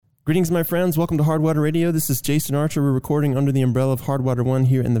Greetings, my friends. Welcome to Hardwater Radio. This is Jason Archer. We're recording under the umbrella of Hardwater One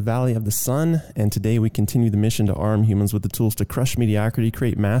here in the Valley of the Sun. And today we continue the mission to arm humans with the tools to crush mediocrity,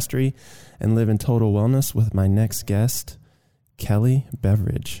 create mastery, and live in total wellness with my next guest, Kelly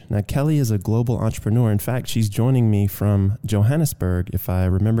Beveridge. Now, Kelly is a global entrepreneur. In fact, she's joining me from Johannesburg, if I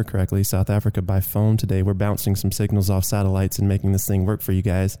remember correctly, South Africa, by phone today. We're bouncing some signals off satellites and making this thing work for you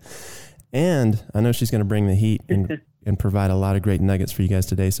guys. And I know she's going to bring the heat and provide a lot of great nuggets for you guys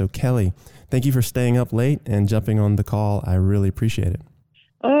today. So Kelly, thank you for staying up late and jumping on the call. I really appreciate it.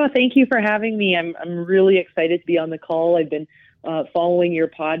 Oh, thank you for having me. I'm really excited to be on the call. I've been following your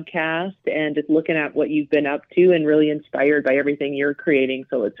podcast and just looking at what you've been up to and really inspired by everything you're creating.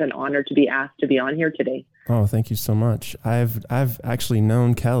 So it's an honor to be asked to be on here today. Oh, thank you so much. I've actually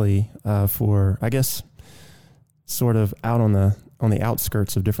known Kelly for, I guess, sort of out on the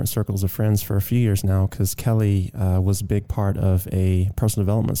outskirts of different circles of friends for a few years now, because Kelly was a big part of a personal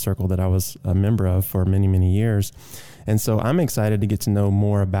development circle that I was a member of for many, many years. And so I'm excited to get to know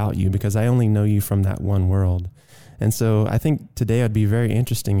more about you because I only know you from that one world. And so I think today would be very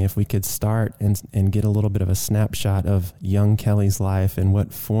interesting if we could start and get a little bit of a snapshot of young Kelly's life and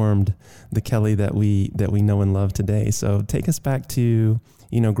what formed the Kelly that we know and love today. So take us back to,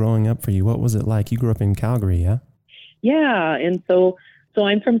 growing up for you. What was it like? You grew up in Calgary, yeah? Yeah. And so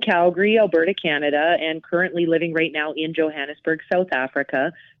I'm from Calgary, Alberta, Canada, and currently living right now in Johannesburg, South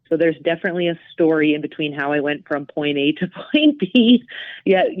Africa. So there's definitely a story in between how I went from point A to point B.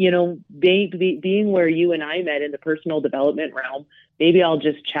 Yeah, being where you and I met in the personal development realm, maybe I'll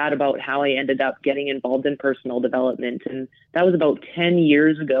just chat about how I ended up getting involved in personal development. And that was about 10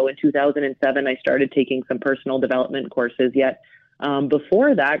 years ago. In 2007, I started taking some personal development courses. Yet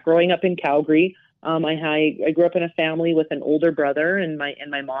before that, growing up in Calgary, I grew up in a family with an older brother and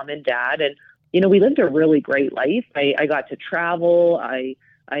my mom and dad. And, we lived a really great life. I got to travel. I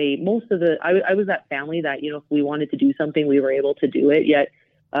was that family that, if we wanted to do something, we were able to do it. Yet,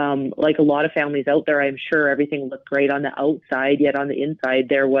 like a lot of families out there, I'm sure everything looked great on the outside, yet on the inside,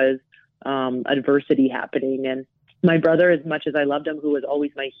 there was, adversity happening. And my brother, as much as I loved him, who was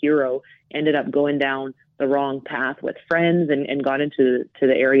always my hero, ended up going down the wrong path with friends and got into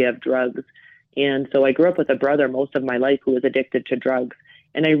the area of drugs. And so I grew up with a brother most of my life who was addicted to drugs.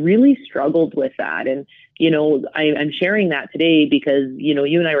 And I really struggled with that. And, I'm sharing that today because, you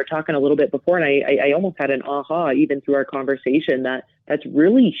and I were talking a little bit before, and I almost had an aha even through our conversation that's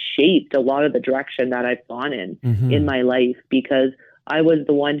really shaped a lot of the direction that I've gone in my life, because I was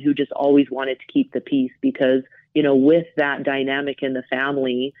the one who just always wanted to keep the peace because, with that dynamic in the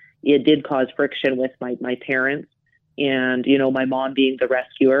family, it did cause friction with my parents. And, my mom being the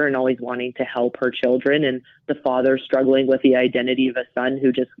rescuer and always wanting to help her children, and the father struggling with the identity of a son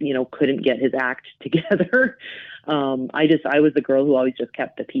who just, couldn't get his act together. I was the girl who always just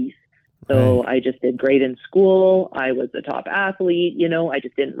kept the peace. So right. I just did great in school. I was the top athlete. I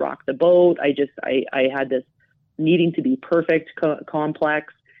just didn't rock the boat. I had this needing to be perfect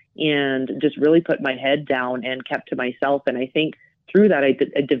complex, and just really put my head down and kept to myself. And I think through that, I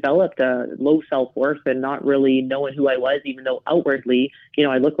developed a low self-worth and not really knowing who I was, even though outwardly,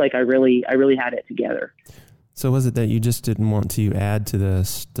 I looked like I really had it together. So was it that you just didn't want to add to the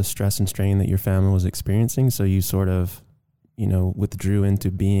stress and strain that your family was experiencing? So you sort of, withdrew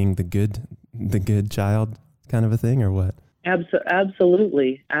into being the good child kind of a thing, or what?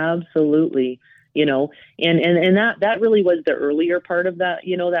 Absolutely. And that really was the earlier part of that,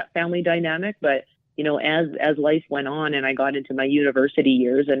 that family dynamic. But as life went on and I got into my university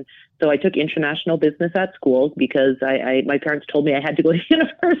years, and so I took international business at school because my parents told me I had to go to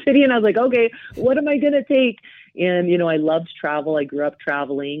university, and I was like, okay, what am I going to take? And, I loved travel. I grew up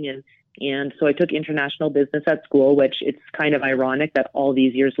traveling, and so I took international business at school, which it's kind of ironic that all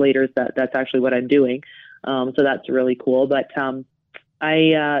these years later, that's actually what I'm doing. So that's really cool. But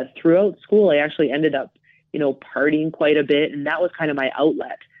throughout school, I actually ended up, partying quite a bit, and that was kind of my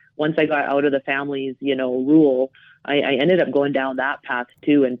outlet. Once I got out of the family's, rule, I ended up going down that path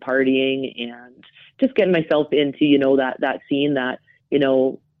too, and partying and just getting myself into, that scene that,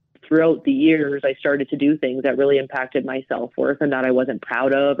 throughout the years, I started to do things that really impacted my self-worth and that I wasn't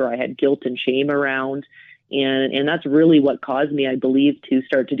proud of, or I had guilt and shame around. And that's really what caused me, I believe, to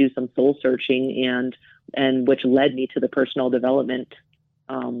start to do some soul searching and which led me to the personal development,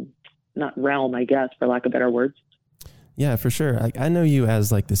 not realm, I guess, for lack of better words. Yeah, for sure. I know you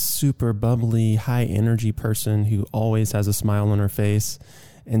as like this super bubbly, high energy person who always has a smile on her face.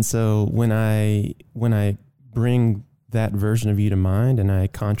 And so when I bring that version of you to mind and I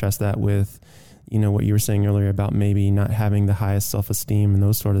contrast that with, what you were saying earlier about maybe not having the highest self-esteem and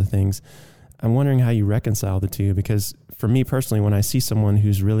those sort of things, I'm wondering how you reconcile the two, because for me personally, when I see someone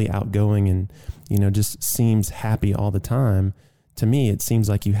who's really outgoing and, just seems happy all the time, to me, it seems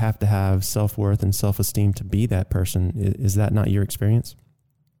like you have to have self-worth and self-esteem to be that person. Is that not your experience?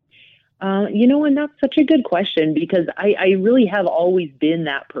 And that's such a good question, because I really have always been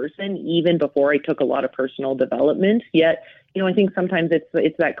that person, even before I took a lot of personal development. Yet, I think sometimes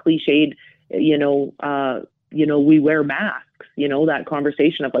it's that cliched, we wear masks, that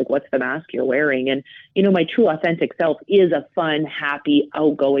conversation of like, what's the mask you're wearing? And, my true authentic self is a fun, happy,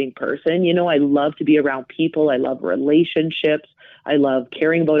 outgoing person. I love to be around people. I love relationships. I love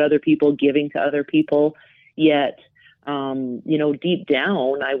caring about other people, giving to other people. Yet, deep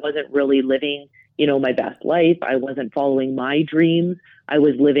down, I wasn't really living, my best life. I wasn't following my dreams. I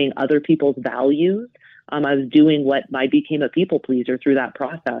was living other people's values. I was doing I became a people pleaser through that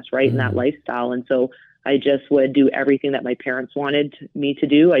process, right? In that lifestyle. And so I just would do everything that my parents wanted me to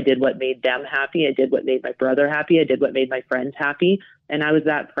do. I did what made them happy. I did what made my brother happy. I did what made my friends happy. And I was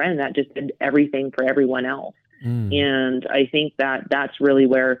that friend that just did everything for everyone else. And I think that that's really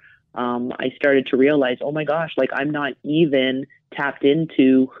where I started to realize, oh my gosh, like I'm not even tapped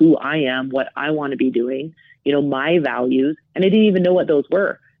into who I am, what I want to be doing, my values. And I didn't even know what those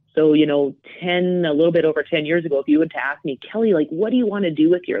were. So, a little bit over 10 years ago, if you would ask me, Kelly, like, what do you want to do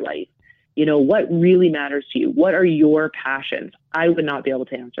with your life? What really matters to you? What are your passions? I would not be able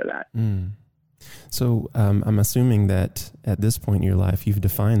to answer that. So I'm assuming that at this point in your life, you've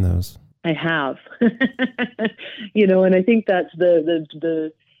defined those. I have, and I think that's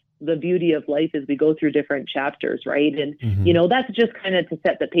the beauty of life is we go through different chapters, right? And, that's just kind of to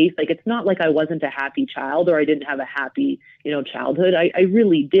set the pace. Like, it's not like I wasn't a happy child or I didn't have a happy, childhood. I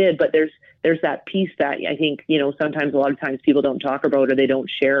really did. But there's that piece that I think, sometimes a lot of times people don't talk about or they don't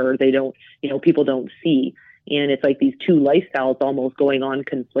share or they don't, people don't see. And it's like these two lifestyles almost going on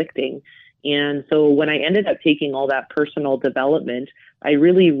conflicting. And so when I ended up taking all that personal development, I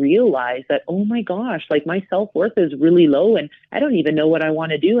really realized that, oh my gosh, like my self-worth is really low and I don't even know what I want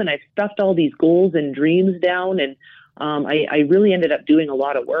to do. And I've stuffed all these goals and dreams down. And I really ended up doing a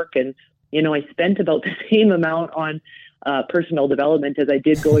lot of work. And, I spent about the same amount on personal development as I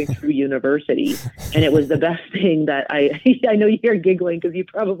did going through university. And it was the best thing that I know you're giggling because you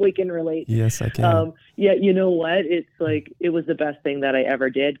probably can relate. Yes, I can. Yeah, you know what? It's like, it was the best thing that I ever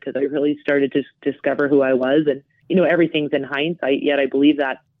did because I really started to discover who I was. And, everything's in hindsight, yet I believe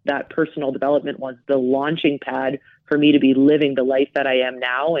that personal development was the launching pad for me to be living the life that I am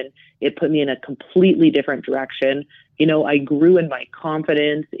now. And it put me in a completely different direction. I grew in my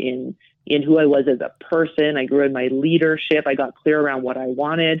confidence in who I was as a person. I grew in my leadership. I got clear around what I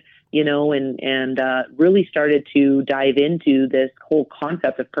wanted, and really started to dive into this whole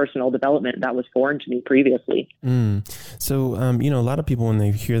concept of personal development that was foreign to me previously. So, a lot of people, when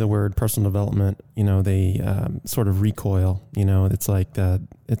they hear the word personal development, they sort of recoil. It's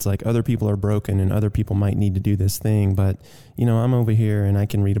like other people are broken and other people might need to do this thing, but, I'm over here and I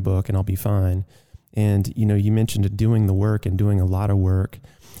can read a book and I'll be fine. And, you mentioned doing the work and doing a lot of work.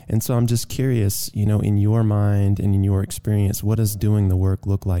 And so I'm just curious, in your mind and in your experience, what does doing the work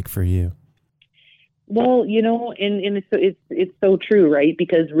look like for you? Well, and it's so true, right?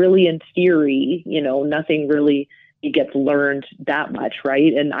 Because really in theory, nothing really gets learned that much,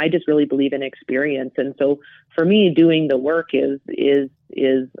 right? And I just really believe in experience. And so for me, doing the work is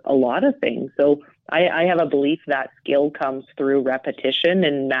a lot of things. So I have a belief that skill comes through repetition,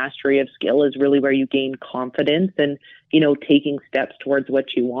 and mastery of skill is really where you gain confidence and, taking steps towards what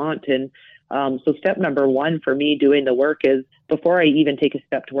you want. And so step number one for me doing the work is before I even take a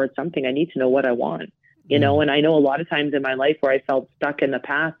step towards something, I need to know what I want, and I know a lot of times in my life where I felt stuck in the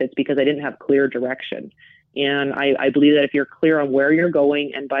past, it's because I didn't have clear direction. And I believe that if you're clear on where you're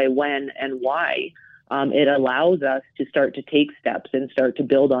going and by when and why, it allows us to start to take steps and start to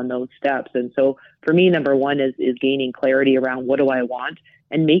build on those steps. And so for me, number one is gaining clarity around what do I want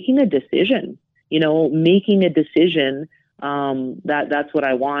and making a decision, that's what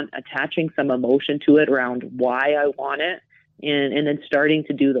I want, attaching some emotion to it around why I want it. And then starting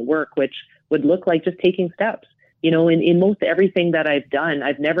to do the work, which would look like just taking steps. In most everything that I've done,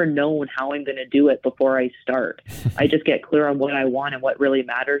 I've never known how I'm going to do it before I start. I just get clear on what I want and what really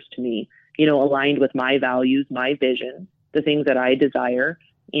matters to me, aligned with my values, my vision, the things that I desire.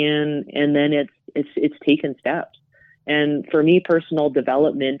 And then it's taken steps. And for me, personal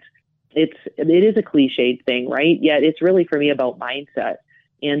development, it is a cliched thing, right? Yet it's really for me about mindset.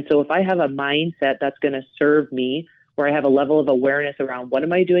 And so if I have a mindset that's going to serve me, where I have a level of awareness around what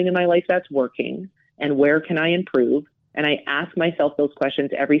am I doing in my life that's working and where can I improve? And I ask myself those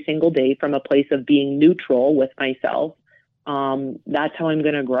questions every single day from a place of being neutral with myself. That's how I'm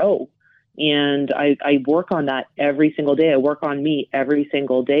going to grow. And I work on that every single day. I work on me every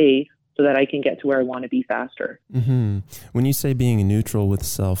single day so that I can get to where I want to be faster. Mm-hmm. When you say being neutral with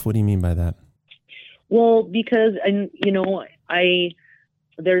self, what do you mean by that? Well, because,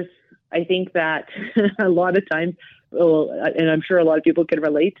 I think that a lot of times, and I'm sure a lot of people can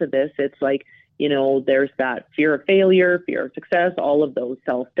relate to this, it's like, there's that fear of failure, fear of success, all of those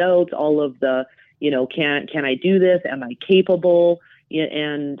self-doubts, all of the, can I do this? Am I capable?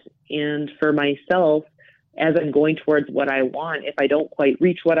 And for myself, as I'm going towards what I want, if I don't quite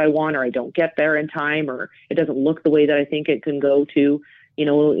reach what I want, or I don't get there in time, or it doesn't look the way that I think it can go to,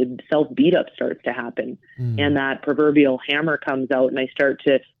 self-beat up starts to happen. And that proverbial hammer comes out, and I start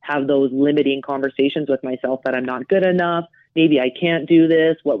to have those limiting conversations with myself that I'm not good enough. Maybe I can't do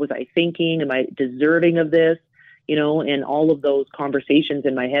this. What was I thinking? Am I deserving of this? And all of those conversations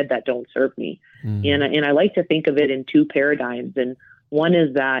in my head that don't serve me. And I like to think of it in two paradigms. And one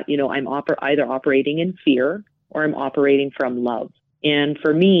is that, I'm either operating in fear or I'm operating from love. And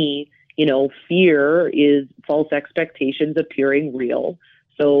for me, fear is false expectations appearing real.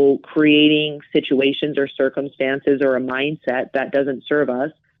 So creating situations or circumstances or a mindset that doesn't serve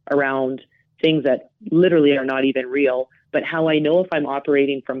us around things that literally are not even real. But how I know if I'm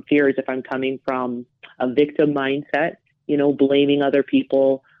operating from fear is if I'm coming from a victim mindset, blaming other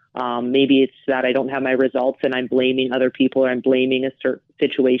people. Maybe it's that I don't have my results and I'm blaming other people, or I'm blaming a certain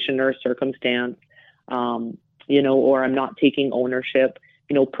situation or a circumstance, or I'm not taking ownership.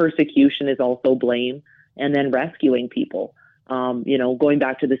 Persecution is also blame, and then rescuing people. Going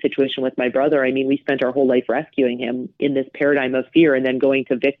back to the situation with my brother, we spent our whole life rescuing him in this paradigm of fear, and then going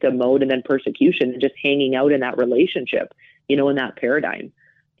to victim mode and then persecution, and just hanging out in that relationship, in that paradigm.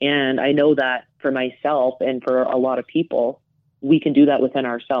 And I know that for myself and for a lot of people, we can do that within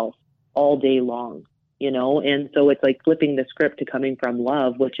ourselves all day long, and so it's like flipping the script to coming from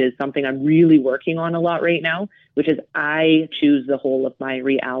love, which is something I'm really working on a lot right now, which is I choose the whole of my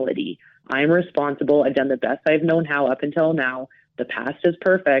reality. I'm responsible. I've done the best I've known how up until now. The past is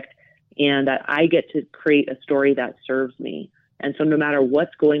perfect, and that I get to create a story that serves me. And so no matter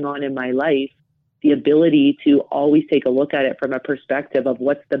what's going on in my life, the ability to always take a look at it from a perspective of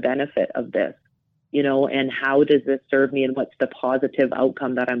what's the benefit of this, and how does this serve me, and what's the positive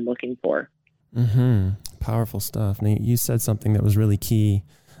outcome that I'm looking for. Mm-hmm. Powerful stuff. Now, you said something that was really key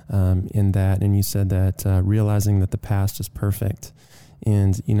in that, and you said that realizing that the past is perfect.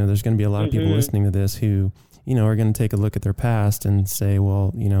 And, there's going to be a lot of people listening to this who, are going to take a look at their past and say,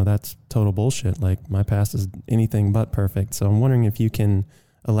 well, that's total bullshit. Like, my past is anything but perfect. So I'm wondering if you can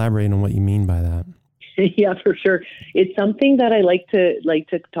elaborate on what you mean by that. Yeah, for sure. It's something that I like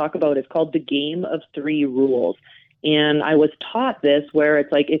to talk about. It's called the game of 3 rules. And I was taught this, where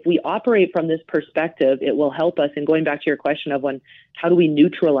it's like, if we operate from this perspective, it will help us. And going back to your question of how do we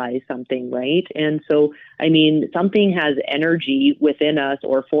neutralize something, right? And so, something has energy within us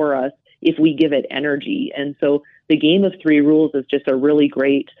or for us if we give it energy. And so the game of 3 rules is just a really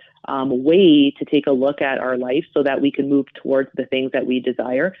great way to take a look at our life so that we can move towards the things that we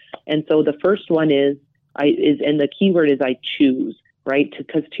desire. And so the first one is and the key word is I choose, right?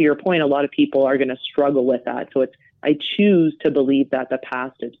 Because to your point, a lot of people are going to struggle with that. So it's, I choose to believe that the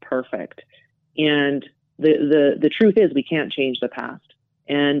past is perfect. And the truth is we can't change the past.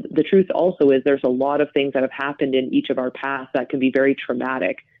 And the truth also is there's a lot of things that have happened in each of our pasts that can be very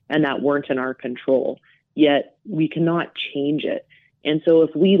traumatic and that weren't in our control, yet we cannot change it. And so if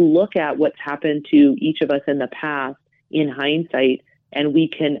we look at what's happened to each of us in the past in hindsight, and we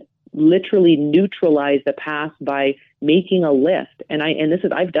can literally neutralize the past by making a list. And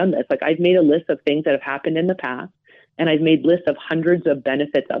I've done this, like I've made a list of things that have happened in the past, and I've made lists of hundreds of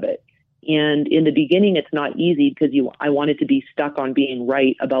benefits of it. And in the beginning, it's not easy because I wanted to be stuck on being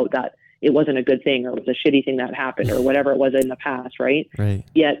right about that. It wasn't a good thing, or it was a shitty thing that happened, or whatever it was in the past, right? Right.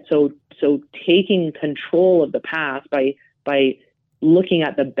 Yet, so taking control of the past by looking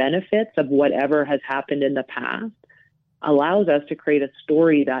at the benefits of whatever has happened in the past allows us to create a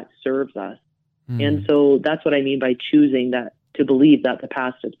story that serves us. And so that's what I mean by choosing that, to believe that the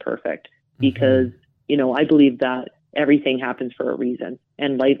past is perfect, because, I believe that everything happens for a reason,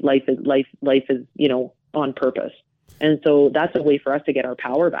 and life is, on purpose. And so that's a way for us to get our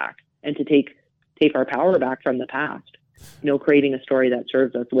power back and to take our power back from the past, creating a story that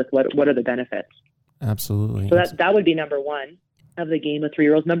serves us with what are the benefits. Absolutely. So that would be number 1 of the game of 3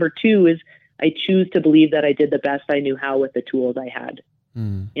 rules. Number 2 is I choose to believe that I did the best I knew how with the tools I had.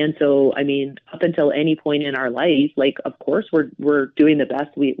 And so, up until any point in our life, like, of course, we're doing the best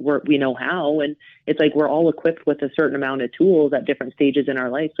we know how. And it's like, we're all equipped with a certain amount of tools at different stages in our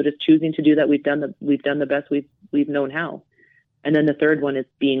life. So just choosing to do that, we've done the best we've known how. And then the third one is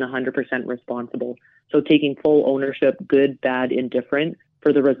being 100% responsible. So taking full ownership, good, bad, indifferent,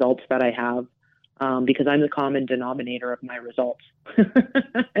 for the results that I have, because I'm the common denominator of my results.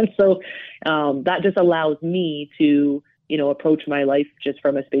 And so that just allows me to, approach my life just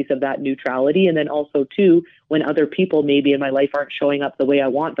from a space of that neutrality. And then also, too, when other people maybe in my life aren't showing up the way I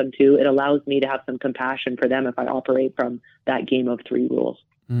want them to, it allows me to have some compassion for them if I operate from that game of three rules.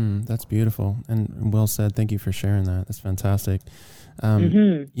 That's beautiful and well said. Thank you for sharing that. That's fantastic.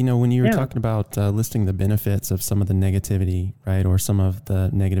 When you were talking about listing the benefits of some of the negativity, right, or some of the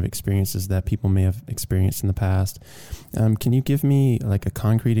negative experiences that people may have experienced in the past, can you give me like a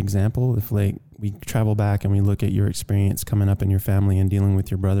concrete example? If like we travel back and we look at your experience coming up in your family and dealing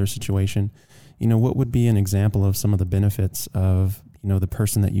with your brother's situation, what would be an example of some of the benefits of, the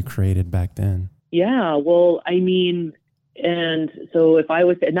person that you created back then? Yeah, well, I mean, and so if I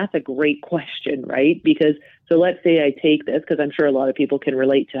was, and that's a great question, right? Because, so let's say I take this, because I'm sure a lot of people can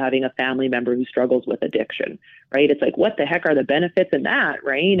relate to having a family member who struggles with addiction, right? It's like, what the heck are the benefits in that,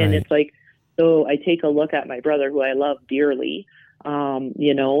 right? And it's like, so I take a look at my brother who I love dearly,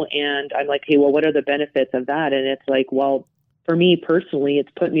 and I'm like, hey, well, what are the benefits of that? And it's like, well, for me personally, it's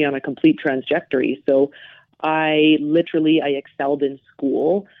put me on a complete trajectory. So I excelled in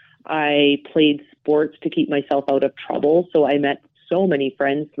school. I played sports to keep myself out of trouble. So I met so many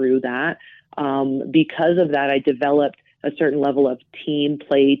friends through that. Because of that, I developed a certain level of team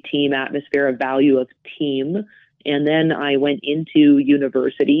play, team atmosphere, a value of team. And then I went into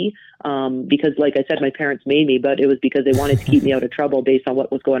university because, like I said, my parents made me, but it was because they wanted to keep me out of trouble based on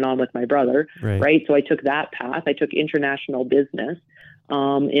what was going on with my brother, right? So I took that path. I took international business.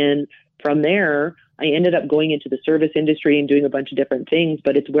 And from there, I ended up going into the service industry and doing a bunch of different things,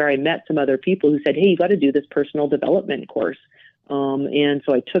 but it's where I met some other people who said, hey, you got to do this personal development course. And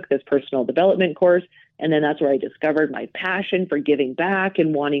so I took this personal development course, and then that's where I discovered my passion for giving back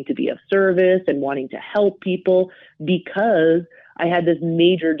and wanting to be of service and wanting to help people, because I had this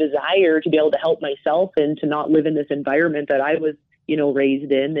major desire to be able to help myself and to not live in this environment that I was,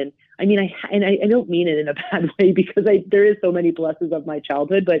 raised in. And I mean, I don't mean it in a bad way, because there is so many pluses of my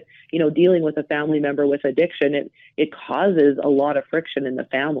childhood, but, dealing with a family member with addiction, it causes a lot of friction in the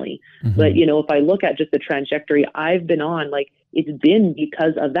family. Mm-hmm. But, if I look at just the trajectory I've been on, like, it's been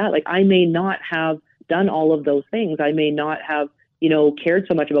because of that. Like, I may not have done all of those things. I may not have, cared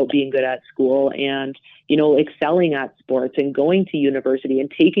so much about being good at school and, excelling at sports and going to university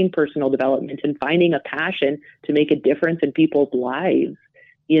and taking personal development and finding a passion to make a difference in people's lives,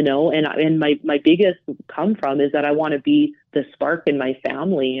 and my biggest come from is that I want to be the spark in my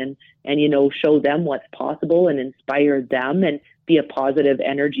family and, show them what's possible and inspire them and be a positive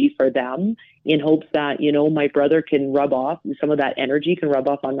energy for them, in hopes that, my brother can rub off, some of that energy can rub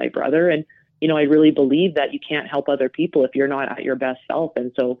off on my brother. And, I really believe that you can't help other people if you're not at your best self.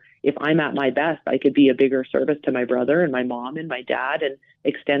 And so if I'm at my best, I could be a bigger service to my brother and my mom and my dad and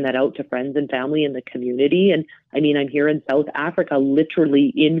extend that out to friends and family in the community. And I mean, I'm here in South Africa,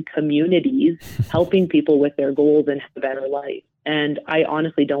 literally in communities, helping people with their goals and have a better life. And I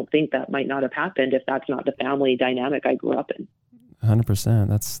honestly don't think that might not have happened if that's not the family dynamic I grew up in. 100%.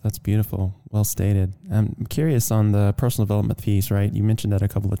 That's beautiful. Well stated. I'm curious on the personal development piece, right? You mentioned that a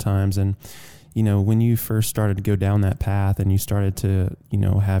couple of times. And, when you first started to go down that path and you started to,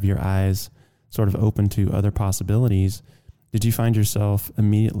 have your eyes sort of open to other possibilities, did you find yourself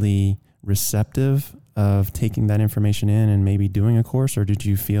immediately receptive of taking that information in and maybe doing a course? Or did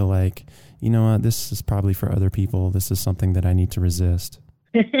you feel like, this is probably for other people. This is something that I need to resist?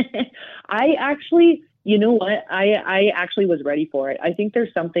 I actually was ready for it. I think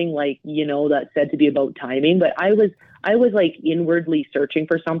there's something like, that's said to be about timing, but I was like inwardly searching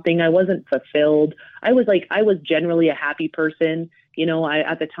for something. I wasn't fulfilled. I was generally a happy person.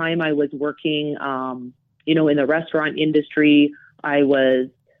 At the time I was working, in the restaurant industry. I was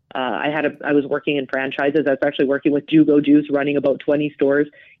working in franchises. I was actually working with Jugo Juice, running about 20 stores.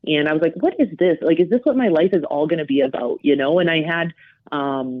 And I was like, what is this? Like, is this what my life is all going to be about? And I had,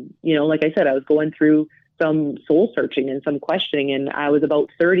 like I said, I was going through some soul searching and some questioning, and I was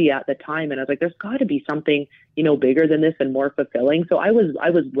about 30 at the time. And I was like, there's got to be something, bigger than this and more fulfilling. So I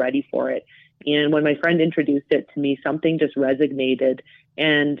was ready for it. And when my friend introduced it to me, something just resonated.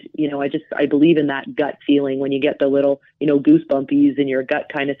 And, I believe in that gut feeling when you get the little, goosebumpies and your gut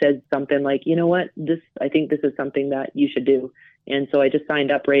kind of says something like, I think this is something that you should do. And so I just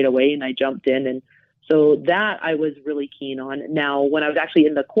signed up right away and I jumped in. And so that I was really keen on. Now, when I was actually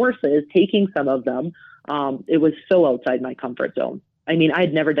in the courses, taking some of them, it was so outside my comfort zone. I mean,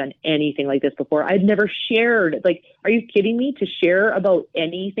 I'd never done anything like this before. I'd never shared, like, are you kidding me? To share about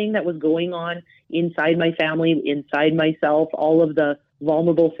anything that was going on inside my family, inside myself, all of the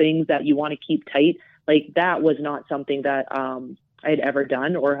vulnerable things that you want to keep tight. Like, that was not something that I'd ever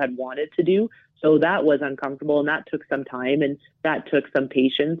done or had wanted to do. So that was uncomfortable, and that took some time, and that took some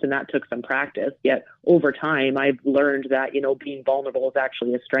patience, and that took some practice. Yet over time, I've learned that, being vulnerable is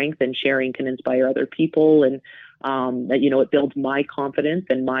actually a strength, and sharing can inspire other people, and that, it builds my confidence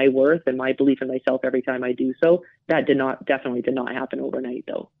and my worth and my belief in myself every time I do so. That definitely did not happen overnight,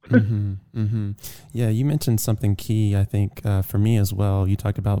 though. Mm-hmm, mm-hmm. Yeah, you mentioned something key, I think, for me as well. You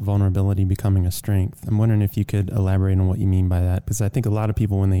talked about vulnerability becoming a strength. I'm wondering if you could elaborate on what you mean by that, because I think a lot of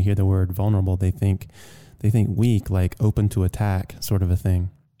people, when they hear the word vulnerable, they think weak, like open to attack, sort of a thing.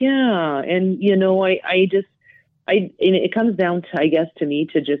 Yeah, and it comes down to, I guess, to me,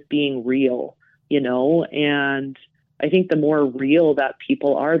 to just being real, and I think the more real that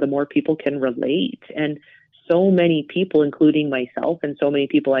people are, the more people can relate. And so many people, including myself and so many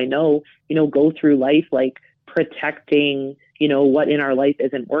people I know, go through life like protecting, what in our life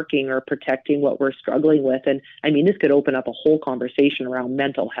isn't working, or protecting what we're struggling with. And I mean, this could open up a whole conversation around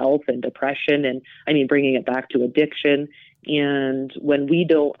mental health and depression, and I mean, bringing it back to addiction. And when we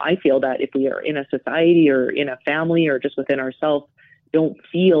don't, I feel that if we are in a society or in a family or just within ourselves, don't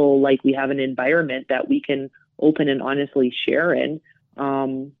feel like we have an environment that we can open and honestly share in,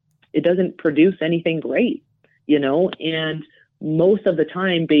 it doesn't produce anything great, and most of the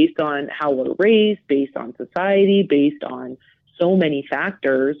time, based on how we're raised, based on society, based on so many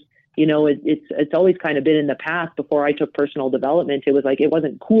factors, it's always kind of been in the past. Before I took personal development, it was like, it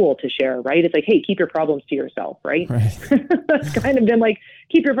wasn't cool to share, right? It's like, hey, keep your problems to yourself, right? That's kind of been like,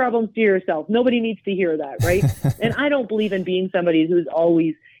 keep your problems to yourself. Nobody needs to hear that, right? And I don't believe in being somebody who's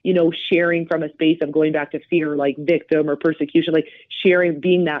always, sharing from a space of going back to fear, like victim or persecution, like sharing,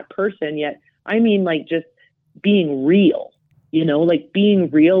 being that person. Yet, I mean, like, just being real, like being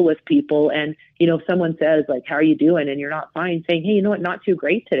real with people. And, if someone says, like, how are you doing? And you're not fine, saying, hey, what, not too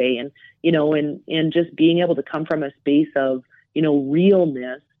great today. And, and just being able to come from a space of,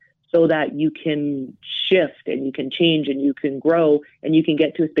 realness, so that you can shift and you can change and you can grow and you can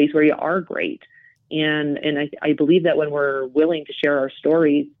get to a space where you are great. And I believe that when we're willing to share our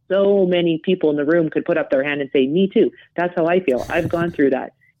stories, so many people in the room could put up their hand and say, me too. That's how I feel. I've gone through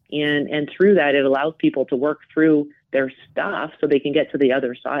that. And through that, it allows people to work through their stuff so they can get to the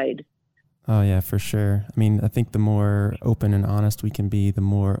other side. Oh, yeah, for sure. I mean, I think the more open and honest we can be, the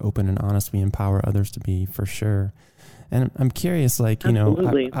more open and honest we empower others to be, for sure. And I'm curious, like,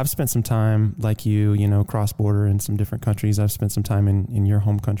 I've spent some time, like you, cross-border in some different countries. I've spent some time in your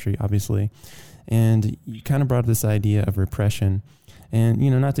home country, obviously. And you kind of brought up this idea of repression. And,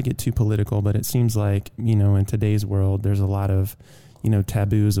 not to get too political, but it seems like, in today's world, there's a lot of,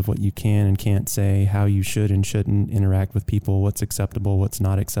 taboos of what you can and can't say, how you should and shouldn't interact with people, what's acceptable, what's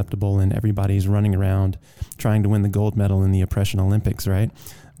not acceptable. And everybody's running around trying to win the gold medal in the oppression Olympics, right?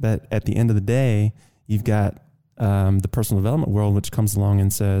 But at the end of the day, you've got the personal development world, which comes along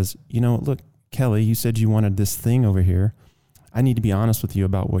and says, look, Kelly, you said you wanted this thing over here. I need to be honest with you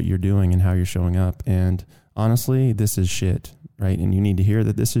about what you're doing and how you're showing up. And honestly, this is shit, right? And you need to hear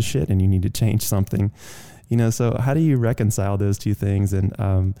that this is shit and you need to change something. So how do you reconcile those two things? And,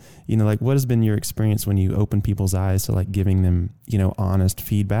 like, what has been your experience when you open people's eyes to, like, giving them, honest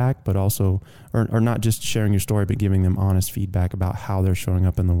feedback, but also, or not just sharing your story, but giving them honest feedback about how they're showing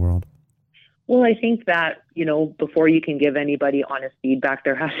up in the world? Well, I think that, before you can give anybody honest feedback,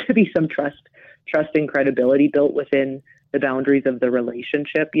 there has to be some trust and credibility built within the boundaries of the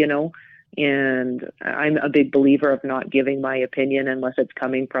relationship, And I'm a big believer of not giving my opinion unless it's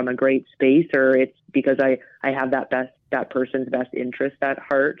coming from a great space, or it's because I have that person's best interest at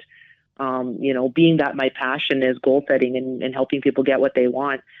heart. Being that my passion is goal setting and helping people get what they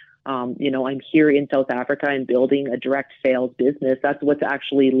want. I'm here in South Africa and building a direct sales business. That's what's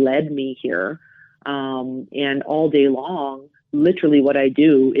actually led me here. And all day long, literally what I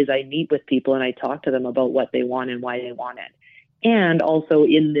do is I meet with people and I talk to them about what they want and why they want it. And also,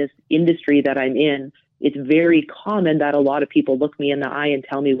 in this industry that I'm in, it's very common that a lot of people look me in the eye and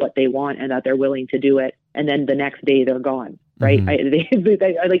tell me what they want and that they're willing to do it. And then the next day they're gone, right? Mm-hmm.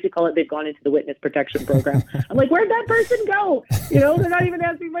 I like to call it, they've gone into the witness protection program. I'm like, where'd that person go? They're not even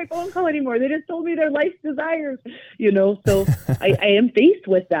answering my phone call anymore. They just told me their life's desires, So I am faced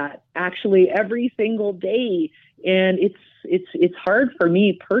with that actually every single day. And it's hard for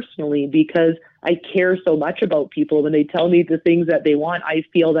me personally because I care so much about people. When they tell me the things that they want, I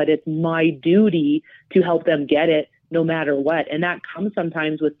feel that it's my duty to help them get it no matter what. And that comes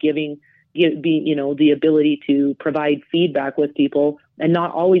sometimes with giving, the ability to provide feedback with people and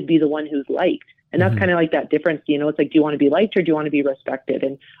not always be the one who's liked. And that's kind of like that difference, it's like, do you want to be liked or do you want to be respected?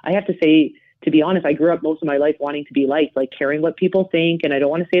 And I have to say, to be honest, I grew up most of my life wanting to be liked, like caring what people think. And I don't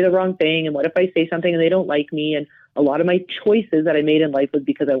want to say the wrong thing. And what if I say something and they don't like me? And a lot of my choices that I made in life was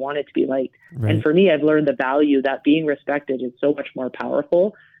because I wanted to be liked. Right. And for me, I've learned the value that being respected is so much more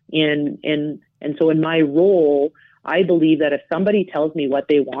powerful. And so in my role, I believe that if somebody tells me what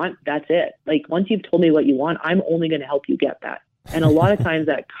they want, that's it. Like once you've told me what you want, I'm only going to help you get that. And a lot of times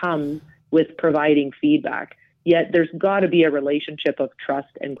that comes with providing feedback. Yet there's got to be a relationship of trust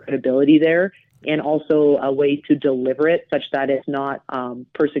and credibility there, and also a way to deliver it such that it's not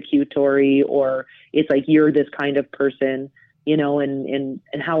persecutory or it's like you're this kind of person, and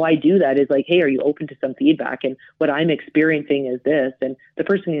how I do that is like, hey, are you open to some feedback? And what I'm experiencing is this, and the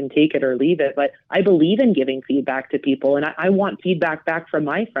person can take it or leave it. But I believe in giving feedback to people, and I want feedback back from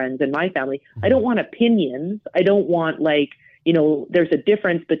my friends and my family. I don't want opinions. I don't want there's a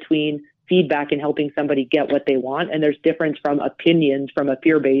difference between feedback and helping somebody get what they want. And there's difference from opinions from a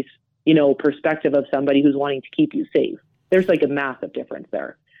fear-based, perspective of somebody who's wanting to keep you safe. There's like a massive difference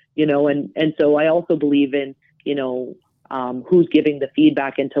there, and so I also believe in, who's giving the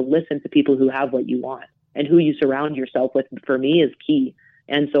feedback and to listen to people who have what you want, and who you surround yourself with, for me, is key.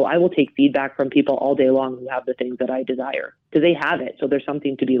 And so I will take feedback from people all day long who have the things that I desire, because they have it. So there's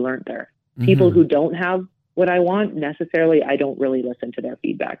something to be learned there. Mm-hmm. People who don't have what I want necessarily, I don't really listen to their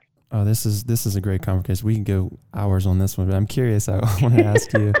feedback. Oh, this is a great conversation. We can go hours on this one, but I'm curious. I want to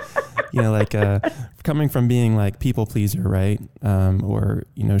ask you, coming from being like people pleaser, right? Or,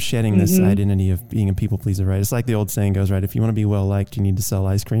 shedding this identity of being a people pleaser, right? It's like the old saying goes, right? If you want to be well liked, you need to sell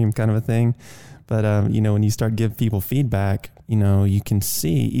ice cream, kind of a thing. But, when you start give people feedback, you can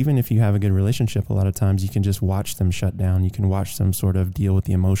see, even if you have a good relationship, a lot of times you can just watch them shut down. You can watch them sort of deal with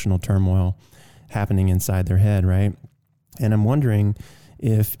the emotional turmoil happening inside their head, right? And I'm wondering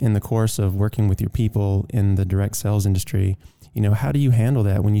if in the course of working with your people in the direct sales industry, how do you handle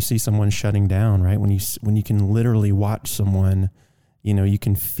that when you see someone shutting down, right? When you can literally watch someone, you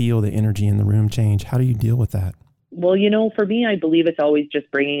can feel the energy in the room change. How do you deal with that? Well, for me, I believe it's always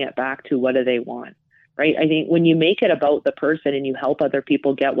just bringing it back to what do they want, right? I think when you make it about the person and you help other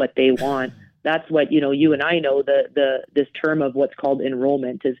people get what they want, that's what, you and I know this term of what's called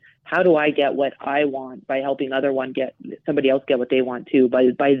enrollment is, how do I get what I want by helping somebody else get what they want too,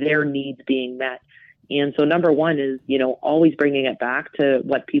 by their needs being met. And so number one is, always bringing it back to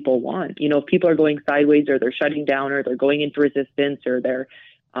what people want. If people are going sideways or they're shutting down or they're going into resistance or they're,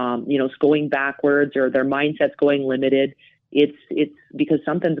 going backwards or their mindset's going limited, it's because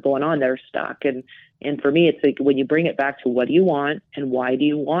something's going on. They're stuck. And for me, it's like when you bring it back to what do you want and why do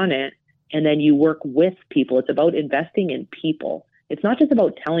you want it? And then you work with people. It's about investing in people. It's not just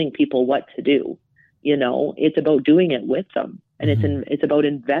about telling people what to do, it's about doing it with them. And it's about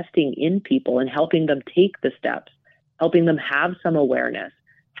investing in people and helping them take the steps, helping them have some awareness,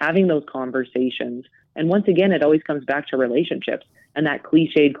 having those conversations. And once again, it always comes back to relationships and that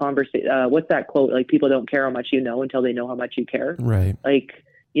cliched conversation. What's that quote? Like, people don't care how much you know until they know how much you care. Right. Like,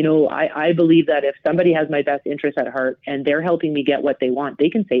 I believe that if somebody has my best interest at heart and they're helping me get what they want, they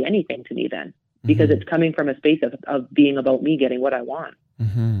can say anything to me then. Because it's coming from a space of being about me getting what I want.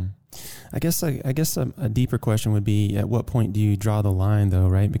 Mm-hmm. I guess a deeper question would be, at what point do you draw the line though,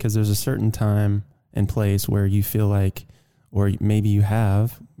 right? Because there's a certain time and place where you feel like, or maybe you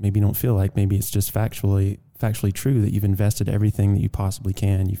don't feel like, maybe it's just factually true that you've invested everything that you possibly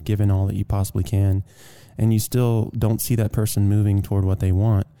can. You've given all that you possibly can, and you still don't see that person moving toward what they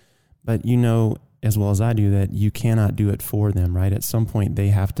want. But as well as I do, that you cannot do it for them, right? At some point, they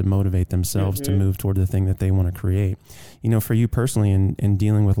have to motivate themselves to move toward the thing that they want to create. For you personally, in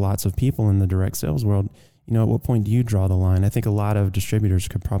dealing with lots of people in the direct sales world, at what point do you draw the line? I think a lot of distributors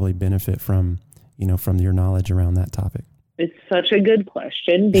could probably benefit from your knowledge around that topic. It's such a good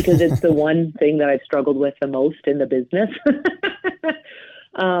question because it's the one thing that I've struggled with the most in the business.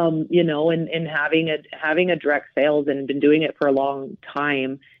 And having a direct sales and been doing it for a long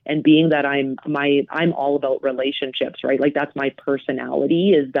time, and being that I'm all about relationships, right? Like that's my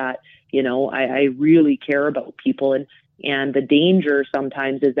personality, is that, I really care about people, and the danger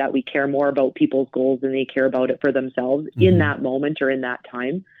sometimes is that we care more about people's goals than they care about it for themselves in that moment or in that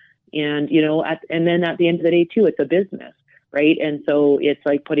time. And, and then at the end of the day too, it's a business, right? And so it's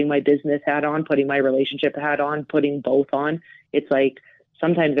like putting my business hat on, putting my relationship hat on, putting both on. It's like,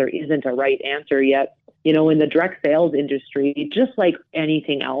 sometimes there isn't a right answer yet. In the direct sales industry, just like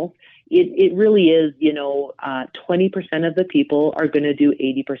anything else, it really is, 20% of the people are going to do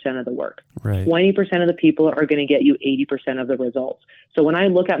 80% of the work. Right. 20% of the people are going to get you 80% of the results. So when I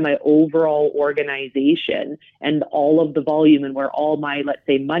look at my overall organization and all of the volume and where all my, let's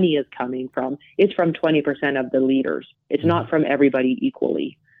say, money is coming from, it's from 20% of the leaders. It's not from everybody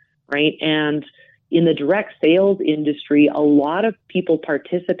equally, right? And in the direct sales industry, a lot of people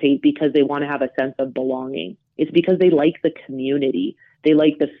participate because they want to have a sense of belonging. It's because they like the community. They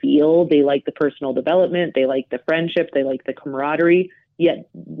like the feel, they like the personal development, they like the friendship, they like the camaraderie, yet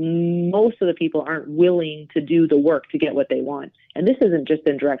most of the people aren't willing to do the work to get what they want. And this isn't just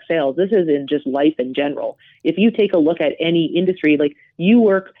in direct sales, this is in just life in general. If you take a look at any industry, like you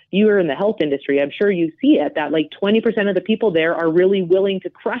are in the health industry, I'm sure you see it, that like 20% of the people there are really willing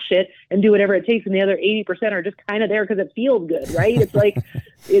to crush it and do whatever it takes, and the other 80% are just kind of there because it feels good, right? It's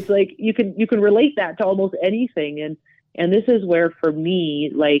like you can relate that to almost anything. And this is where, for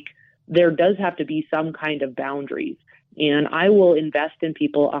me, like, there does have to be some kind of boundaries. And I will invest in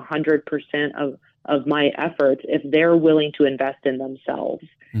people 100% of my efforts if they're willing to invest in themselves.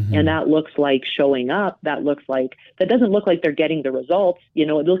 Mm-hmm. And that looks like showing up. That doesn't look like they're getting the results. It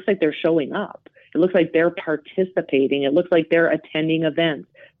looks like they're showing up. It looks like they're participating. It looks like they're attending events.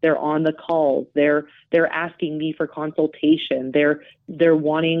 They're on the calls. They're asking me for consultation. They're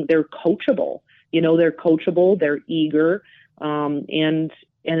coachable. They're coachable, they're eager, and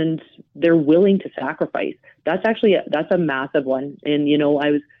they're willing to sacrifice. That's a massive one. And,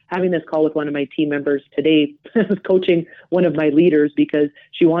 I was having this call with one of my team members today. I was coaching one of my leaders because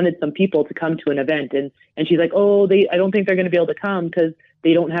she wanted some people to come to an event. And she's like, I don't think they're going to be able to come because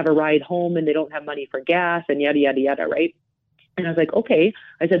they don't have a ride home and they don't have money for gas and yada, yada, yada, right? And I was like, okay.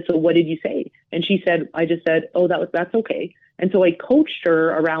 I said, so what did you say? And she said, I just said, that's okay. And so I coached her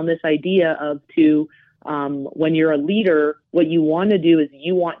around this idea of when you're a leader, what you want to do is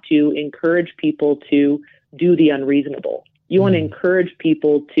you want to encourage people to do the unreasonable. You want to encourage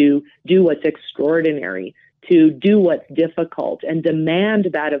people to do what's extraordinary, to do what's difficult, and demand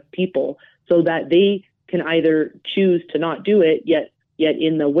that of people so that they can either choose to not do it, yet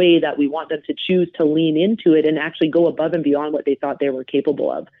in the way that we want them to choose to lean into it and actually go above and beyond what they thought they were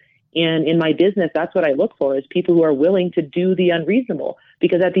capable of. And in my business, that's what I look for, is people who are willing to do the unreasonable,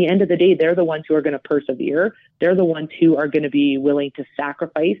 because at the end of the day, they're the ones who are going to persevere. They're the ones who are going to be willing to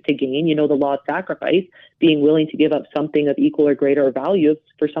sacrifice to gain, the law of sacrifice, being willing to give up something of equal or greater value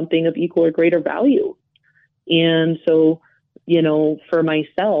for something of equal or greater value. And so, for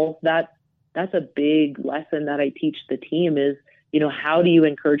myself, that's a big lesson that I teach the team is, how do you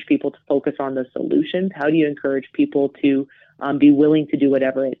encourage people to focus on the solutions? How do you encourage people to be willing to do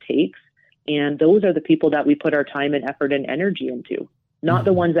whatever it takes? And those are the people that we put our time and effort and energy into, not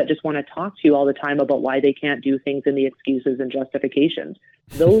the ones that just want to talk to you all the time about why they can't do things and the excuses and justifications.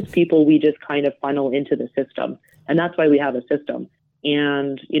 Those people we just kind of funnel into the system. And that's why we have a system.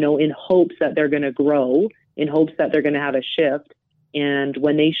 And, in hopes that they're going to grow, in hopes that they're going to have a shift. And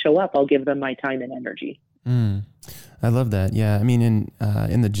when they show up, I'll give them my time and energy. I love that. Yeah. I mean,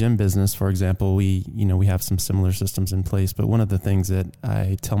 in the gym business, for example, we have some similar systems in place, but one of the things that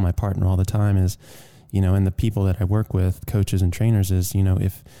I tell my partner all the time is, and the people that I work with, coaches and trainers, is,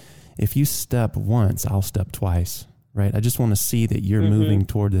 if you step once, I'll step twice, right? I just want to see that you're moving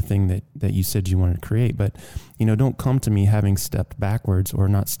toward the thing that you said you wanted to create, but, don't come to me having stepped backwards or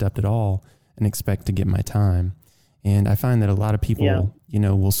not stepped at all and expect to get my time. And I find that a lot of people,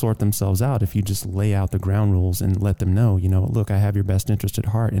 will sort themselves out if you just lay out the ground rules and let them know, look, I have your best interest at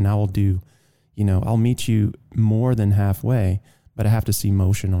heart, and I will do, I'll meet you more than halfway, but I have to see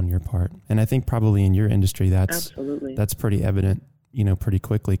motion on your part. And I think probably in your industry, that's pretty evident, pretty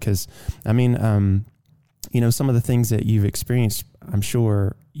quickly. 'Cause I mean, some of the things that you've experienced, I'm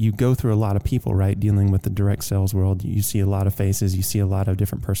sure you go through a lot of people, right? Dealing with the direct sales world, you see a lot of faces, you see a lot of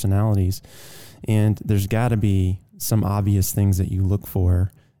different personalities, and there's got to be some obvious things that you look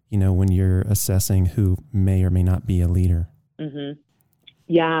for, when you're assessing who may or may not be a leader. Mm-hmm.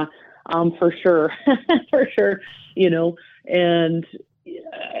 Yeah, for sure. For sure. And,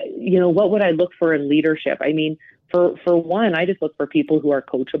 what would I look for in leadership? I mean, for one, I just look for people who are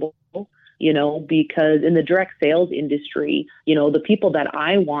coachable, because in the direct sales industry, the people that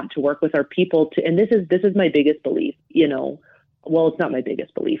I want to work with are people and this is my biggest belief, well, it's not my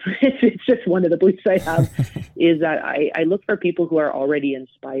biggest belief. It's just one of the beliefs I have is that I look for people who are already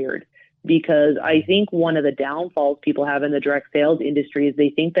inspired, because I think one of the downfalls people have in the direct sales industry is they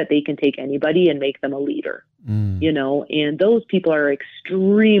think that they can take anybody and make them a leader, and those people are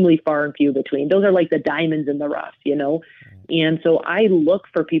extremely far and few between. Those are like the diamonds in the rough, And so I look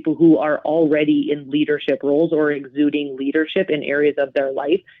for people who are already in leadership roles or exuding leadership in areas of their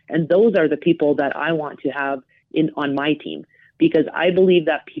life. And those are the people that I want to have on my team, because I believe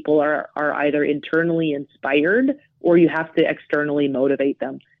that people are either internally inspired or you have to externally motivate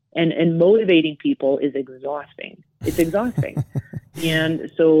them. And motivating people is exhausting. It's exhausting.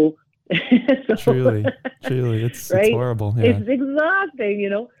 And so truly, it's right? It's horrible. Yeah. It's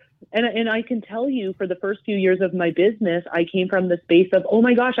exhausting, And I can tell you, for the first few years of my business, I came from the space of, oh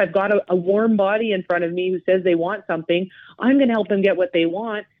my gosh, I've got a warm body in front of me who says they want something. I'm going to help them get what they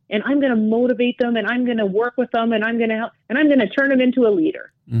want, and I'm going to motivate them, and I'm going to work with them, and I'm going to help, and I'm going to turn them into a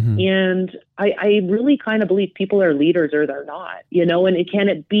leader. Mm-hmm. And I really kind of believe people are leaders or they're not, and can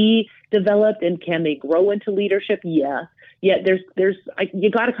it be developed, and can they grow into leadership? Yeah. Yet you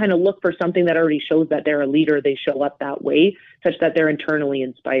got to kind of look for something that already shows that they're a leader. They show up that way, such that they're internally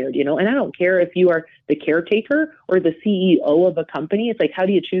inspired, And I don't care if you are the caretaker or the CEO of a company. It's like, how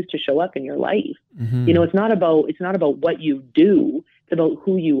do you choose to show up in your life? Mm-hmm. It's not about what you do. It's about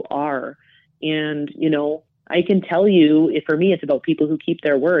who you are. And, I can tell you, for me, it's about people who keep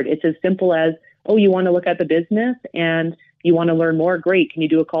their word. It's as simple as, oh, you want to look at the business and you want to learn more? Great. Can you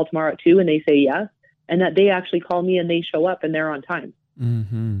do a call tomorrow at 2? And they say yes. And that they actually call me and they show up and they're on time.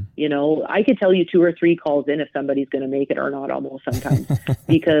 Mm-hmm. I could tell you 2 or 3 calls in if somebody's going to make it or not, almost sometimes,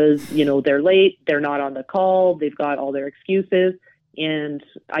 because, they're late, they're not on the call, they've got all their excuses. And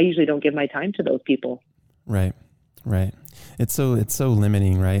I usually don't give my time to those people. Right. It's so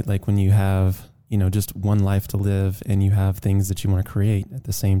limiting, right? Like when you have, just one life to live and you have things that you want to create at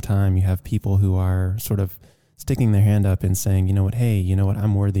the same time, you have people who are sort of sticking their hand up and saying, hey,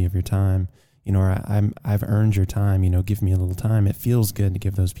 I'm worthy of your time. Or I've earned your time, give me a little time. It feels good to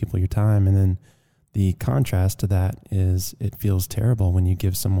give those people your time. And then the contrast to that is it feels terrible when you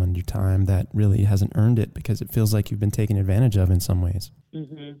give someone your time that really hasn't earned it, because it feels like you've been taken advantage of in some ways.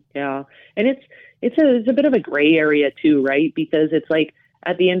 Mm-hmm. Yeah. And it's a bit of a gray area too, right? Because it's like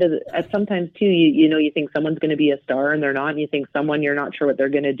at the end of sometimes too, you think someone's going to be a star and they're not, and you think someone, you're not sure what they're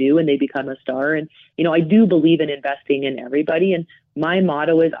going to do and they become a star. And, I do believe in investing in everybody. And my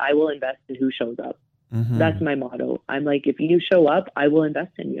motto is I will invest in who shows up. Mm-hmm. That's my motto. I'm like, if you show up, I will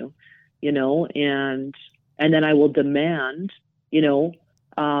invest in you, and then I will demand,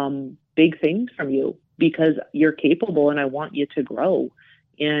 big things from you because you're capable and I want you to grow.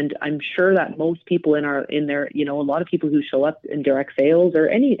 And I'm sure that most people in there, a lot of people who show up in direct sales or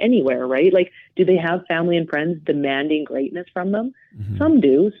anywhere, right? Like, do they have family and friends demanding greatness from them? Mm-hmm. Some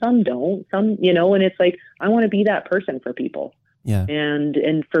do, some don't, and it's like, I want to be that person for people. Yeah.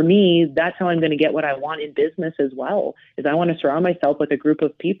 And for me, that's how I'm going to get what I want in business as well, is I want to surround myself with a group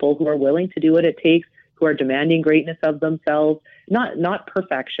of people who are willing to do what it takes, who are demanding greatness of themselves, not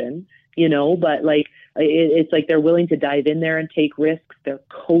perfection, but like, it's like they're willing to dive in there and take risks. They're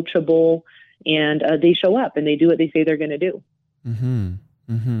coachable, and they show up and they do what they say they're going to do. Mm-hmm.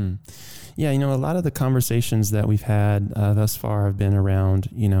 Mm-hmm. Yeah. A lot of the conversations that we've had thus far have been around,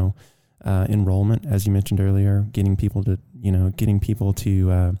 enrollment, as you mentioned earlier, getting people to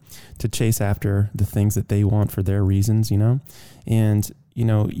chase after the things that they want for their reasons, and,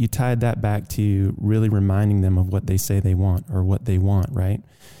 you tied that back to really reminding them of what they say they want or what they want. Right.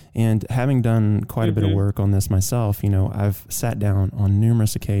 And having done quite a bit of work on this myself, I've sat down on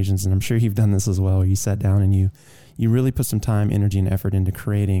numerous occasions, and I'm sure you've done this as well. You sat down and you really put some time, energy, and effort into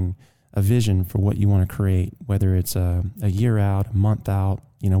creating a vision for what you want to create, whether it's a year out, a month out,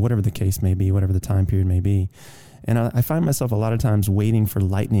 whatever the case may be, whatever the time period may be. And I find myself a lot of times waiting for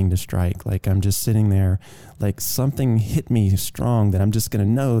lightning to strike. Like I'm just sitting there, like something hit me strong that I'm just going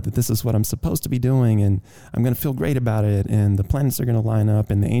to know that this is what I'm supposed to be doing, and I'm going to feel great about it, and the planets are going to line up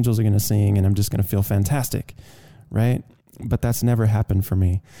and the angels are going to sing, and I'm just going to feel fantastic, right? But that's never happened for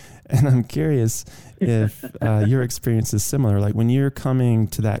me. And I'm curious if your experience is similar. Like when you're coming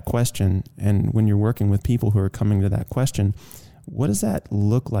to that question and when you're working with people who are coming to that question, what does that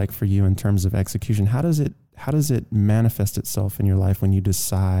look like for you in terms of execution? How does it manifest itself in your life when you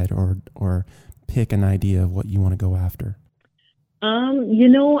decide or pick an idea of what you want to go after?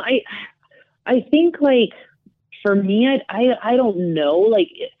 I think like for me, I don't know, like,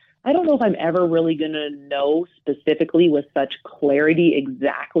 I don't know if I'm ever really going to know specifically with such clarity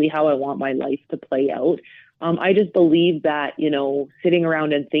exactly how I want my life to play out. I just believe that, sitting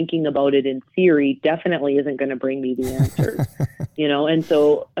around and thinking about it in theory definitely isn't going to bring me the answers, and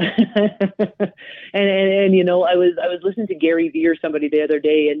so, and I was listening to Gary Vee or somebody the other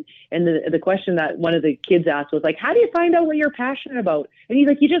day, and the question that one of the kids asked was like, how do you find out what you're passionate about? And he's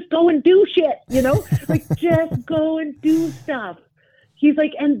like, you just go and do shit, like just go and do stuff. he's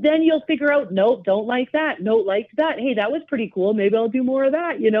like, and then you'll figure out, nope, don't like that. Nope, like that. Hey, that was pretty cool. Maybe I'll do more of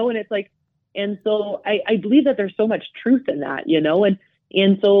that, And it's like, and so I believe that there's so much truth in that,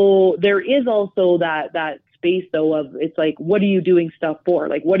 and so there is also that space though of, it's like, what are you doing stuff for?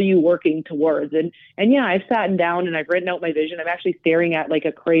 Like, what are you working towards? And yeah, I've sat down and I've written out my vision. I'm actually staring at like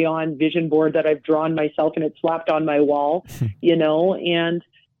a crayon vision board that I've drawn myself, and it's slapped on my wall,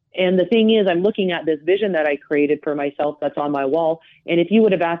 and the thing is, I'm looking at this vision that I created for myself that's on my wall. And if you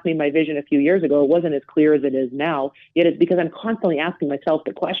would have asked me my vision a few years ago, it wasn't as clear as it is now. Yet it's because I'm constantly asking myself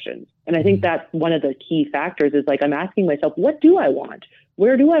the questions. And I think that's one of the key factors, is like, I'm asking myself, what do I want?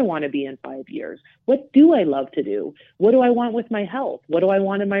 Where do I want to be in 5 years? What do I love to do? What do I want with my health? What do I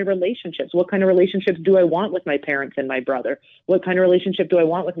want in my relationships? What kind of relationships do I want with my parents and my brother? What kind of relationship do I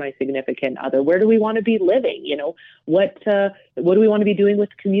want with my significant other? Where do we want to be living? What do we want to be doing with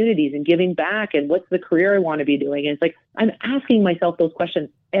communities and giving back? And what's the career I want to be doing? And it's like, I'm asking myself those questions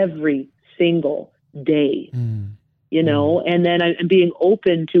every single day, and then I'm being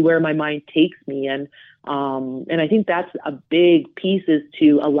open to where my mind takes me. And I think that's a big piece, is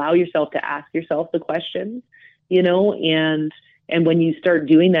to allow yourself to ask yourself the questions, and when you start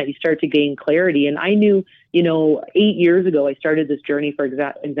doing that, you start to gain clarity. And I knew, 8 years ago, I started this journey, for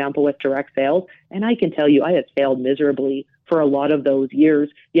example, with direct sales. And I can tell you, I have failed miserably for a lot of those years,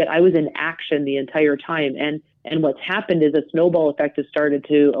 yet I was in action the entire time. And what's happened is a snowball effect has started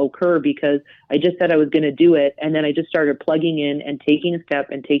to occur, because I just said I was going to do it. And then I just started plugging in and taking a step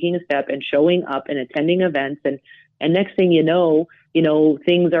and showing up and attending events. And next thing you know,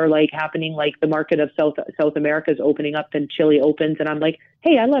 things are like happening, like the market of South America is opening up and Chile opens. And I'm like,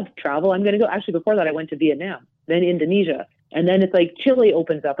 hey, I love travel. I'm going to go. Actually, before that, I went to Vietnam, then Indonesia. And then it's like Chile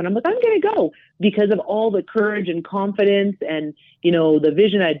opens up, and I'm like, I'm going to go, because of all the courage and confidence and, the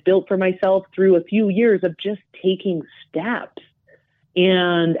vision I'd built for myself through a few years of just taking steps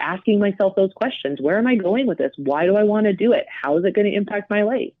and asking myself those questions. Where am I going with this? Why do I want to do it? How is it going to impact my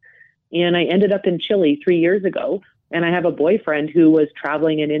life? And I ended up in Chile 3 years ago. And I have a boyfriend who was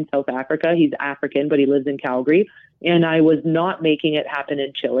traveling in South Africa. He's African, but he lives in Calgary. And I was not making it happen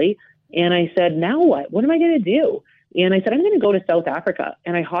in Chile. And I said, now what? What am I going to do? And I said, I'm going to go to South Africa.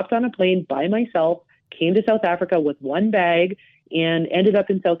 And I hopped on a plane by myself, came to South Africa with one bag, and ended up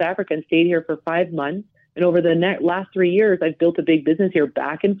in South Africa and stayed here for 5 months. And over the last 3 years, I've built a big business here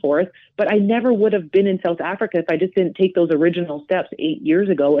back and forth. But I never would have been in South Africa if I just didn't take those original steps 8 years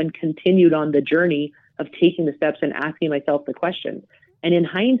ago and continued on the journey of taking the steps and asking myself the questions. And in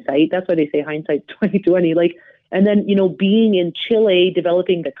hindsight, that's why they say hindsight's 2020. And then, being in Chile,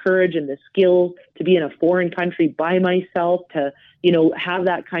 developing the courage and the skills to be in a foreign country by myself, to, have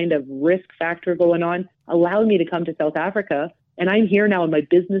that kind of risk factor going on, allowed me to come to South Africa. And I'm here now, and my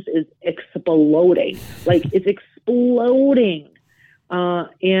business is exploding. It's exploding.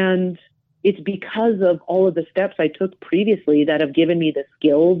 And it's because of all of the steps I took previously that have given me the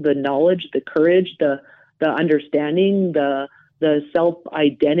skills, the knowledge, the courage, the understanding, the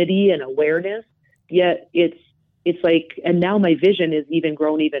self-identity and awareness. Yet it's like, and now my vision is even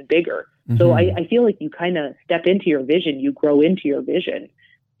grown even bigger. Mm-hmm. So I feel like you kind of step into your vision, you grow into your vision,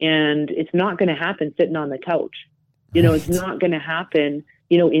 and it's not going to happen sitting on the couch. Right. It's not going to happen,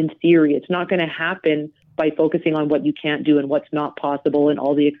 in theory. It's not going to happen by focusing on what you can't do and what's not possible and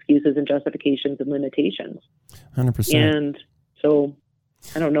all the excuses and justifications and limitations. 100%. And so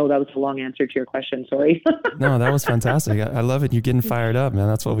I don't know, that was a long answer to your question. Sorry. No, that was fantastic. I love it. You're getting fired up, man.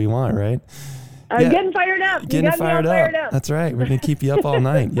 That's what we want, right? I'm getting fired up. Getting fired up. That's right. We're going to keep you up all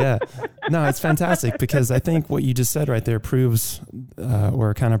night. Yeah. No, it's fantastic, because I think what you just said right there proves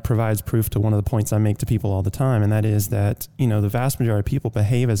or kind of provides proof to one of the points I make to people all the time. And that is that, the vast majority of people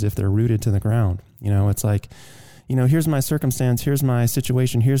behave as if they're rooted to the ground. It's like, here's my circumstance, here's my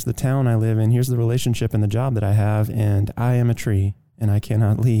situation, here's the town I live in, here's the relationship and the job that I have, and I am a tree and I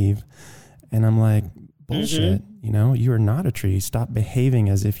cannot leave. And I'm like, bullshit. Mm-hmm. You are not a tree. Stop behaving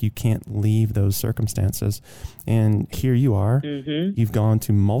as if you can't leave those circumstances. And here you are. Mm-hmm. You've gone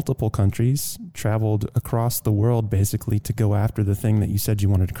to multiple countries, traveled across the world basically to go after the thing that you said you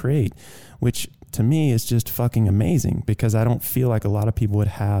wanted to create, which to me is just fucking amazing, because I don't feel like a lot of people would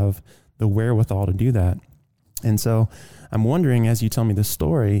have the wherewithal to do that. And so I'm wondering, as you tell me the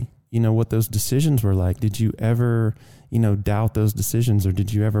story, what those decisions were like. Did you ever, doubt those decisions, or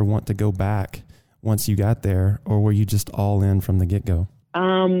did you ever want to go back once you got there, or were you just all in from the get-go?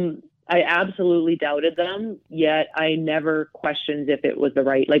 I absolutely doubted them, yet I never questioned if it was the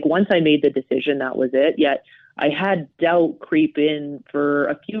right, once I made the decision, that was it. Yet I had doubt creep in for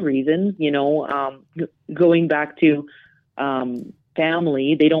a few reasons, going back to,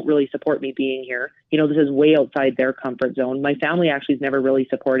 family, they don't really support me being here. This is way outside their comfort zone. My family actually has never really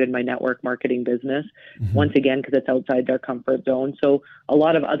supported my network marketing business, once again, because it's outside their comfort zone. So a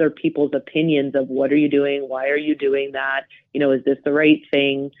lot of other people's opinions of what are you doing? Why are you doing that? Is this the right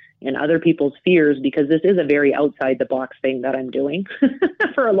thing? And other people's fears, because this is a very outside the box thing that I'm doing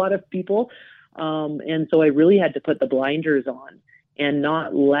for a lot of people. And so I really had to put the blinders on and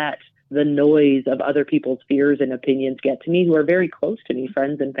not let the noise of other people's fears and opinions get to me, who are very close to me,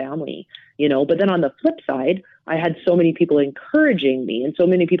 friends and family, But then on the flip side, I had so many people encouraging me and so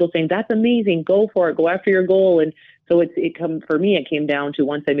many people saying, that's amazing, go for it, go after your goal. And so it came down to,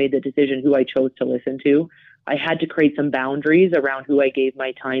 once I made the decision who I chose to listen to, I had to create some boundaries around who I gave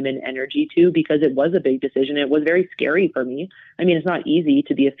my time and energy to, because it was a big decision. It was very scary for me. I mean, it's not easy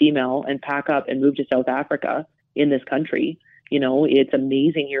to be a female and pack up and move to South Africa in this country. It's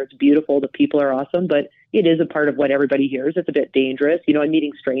amazing here. It's beautiful. The people are awesome, but it is a part of what everybody hears. It's a bit dangerous. I'm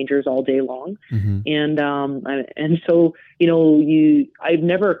meeting strangers all day long. And so, I've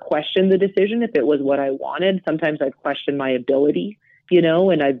never questioned the decision if it was what I wanted. Sometimes I've questioned my ability,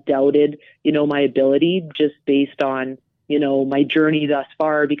 and I've doubted, my ability just based on, my journey thus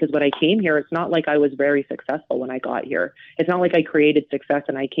far, because when I came here, it's not like I was very successful when I got here. It's not like I created success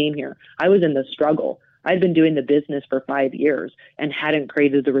and I came here. I was in the struggle. I'd been doing the business for 5 years and hadn't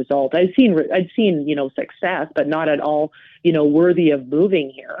created the result. I'd seen, success, but not at all, worthy of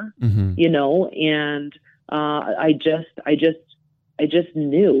moving here, and I just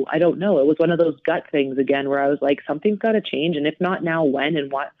knew. I don't know. It was one of those gut things again, where I was like, something's got to change. And if not now, when?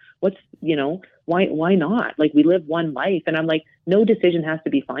 And why not? Like, we live one life. And I'm like, no decision has to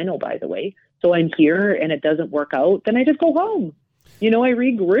be final, by the way. So I'm here and it doesn't work out, then I just go home. I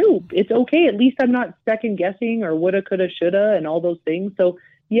regroup. It's okay. At least I'm not second guessing or woulda, coulda, shoulda, and all those things. So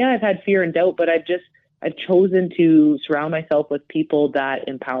yeah, I've had fear and doubt, but I've chosen to surround myself with people that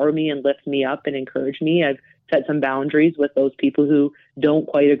empower me and lift me up and encourage me. I've set some boundaries with those people who don't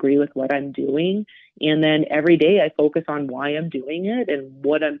quite agree with what I'm doing. And then every day I focus on why I'm doing it and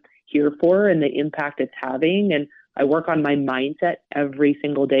what I'm here for and the impact it's having. And I work on my mindset every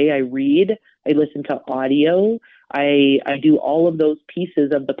single day. I read, I listen to audio. I do all of those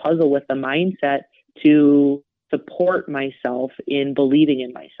pieces of the puzzle with the mindset to support myself in believing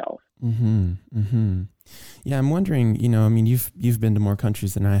in myself. Yeah, I'm wondering, you've been to more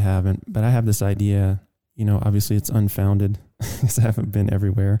countries than I haven't, but I have this idea, obviously it's unfounded because I haven't been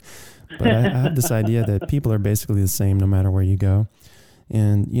everywhere, but I have this idea that people are basically the same no matter where you go.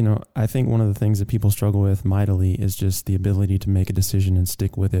 And, I think one of the things that people struggle with mightily is just the ability to make a decision and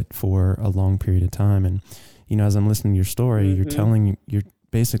stick with it for a long period of time. And, as I'm listening to your story, you're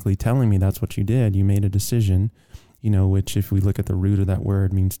basically telling me that's what you did. You made a decision, which, if we look at the root of that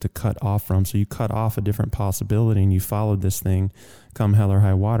word, means to cut off from. So you cut off a different possibility and you followed this thing come hell or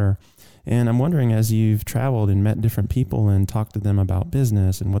high water. And I'm wondering, as you've traveled and met different people and talked to them about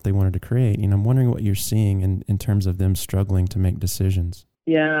business and what they wanted to create, I'm wondering what you're seeing in terms of them struggling to make decisions.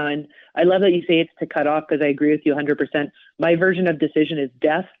 Yeah, and I love that you say it's to cut off, because I agree with you 100%. My version of decision is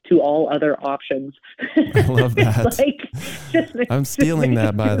death to all other options. I love that. I'm stealing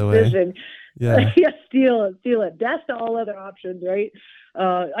that, by the way. Yeah, steal it. Death to all other options, right?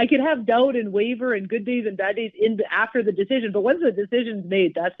 I could have doubt and waver and good days and bad days after the decision, but once the decision's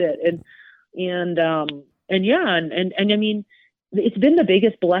made, that's it. And I mean, it's been the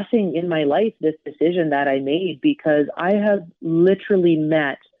biggest blessing in my life, this decision that I made, because I have literally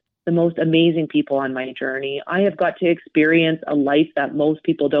met the most amazing people on my journey. I have got to experience a life that most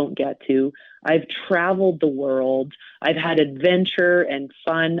people don't get to. I've traveled the world. I've had adventure and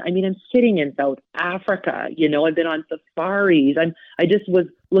fun. I mean, I'm sitting in South Africa. I've been on safaris. I just was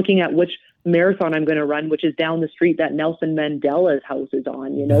looking at which marathon I'm going to run, which is down the street that Nelson Mandela's house is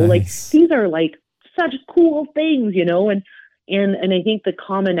on. Nice. Like, these are like such cool things, and I think the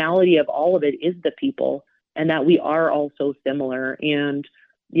commonality of all of it is the people, and that we are all so similar. And,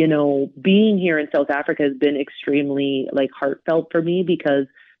 being here in South Africa has been extremely heartfelt for me, because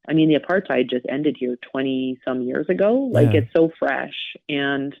I mean, the apartheid just ended here 20 some years ago. It's so fresh.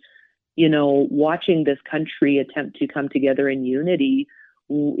 And, watching this country attempt to come together in unity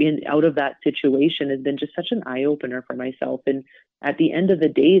out of that situation has been just such an eye opener for myself. And at the end of the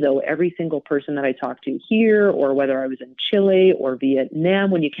day, though, every single person that I talked to here, or whether I was in Chile or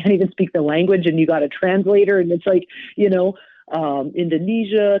Vietnam, when you can't even speak the language and you got a translator, and it's like,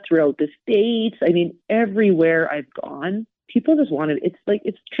 Indonesia, throughout the States, I mean, everywhere I've gone, people just want to, it's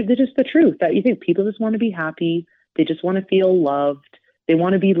just the truth that you think people just want to be happy. They just want to feel loved. They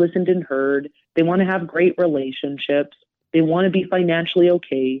want to be listened and heard. They want to have great relationships. They want to be financially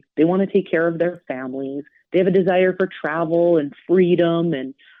okay. They want to take care of their families. they have a desire for travel and freedom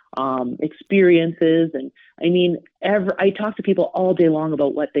and experiences. And I mean, I talk to people all day long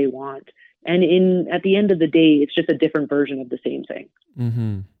about what they want. And at the end of the day, it's just a different version of the same thing.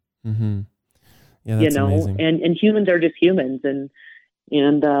 Mm-hmm. Mm-hmm. Yeah, that's amazing. And humans are just humans. And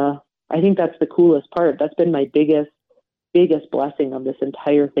I think that's the coolest part. That's been my biggest blessing of this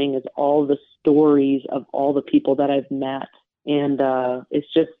entire thing, is all the stories of all the people that I've met. And it's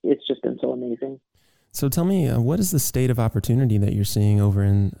just been so amazing. So tell me, what is the state of opportunity that you're seeing over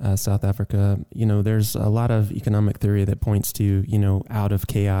in South Africa? There's a lot of economic theory that points to, out of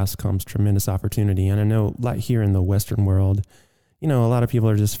chaos comes tremendous opportunity. And I know, like here in the Western world, a lot of people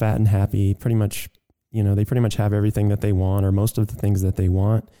are just fat and happy, pretty much, they pretty much have everything that they want, or most of the things that they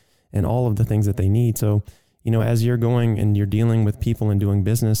want, and all of the things that they need. So, as you're going and you're dealing with people and doing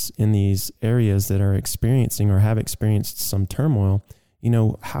business in these areas that are experiencing or have experienced some turmoil,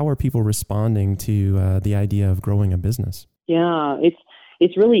 how are people responding to the idea of growing a business? Yeah,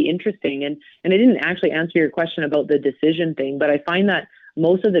 it's really interesting. And I didn't actually answer your question about the decision thing, but I find that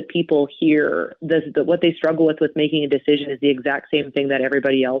most of the people here, what they struggle with making a decision is the exact same thing that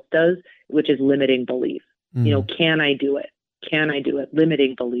everybody else does, which is limiting belief. Can I do it? Can I do it?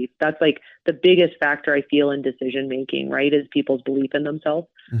 Limiting belief. That's like the biggest factor I feel in decision making, right? Is people's belief in themselves.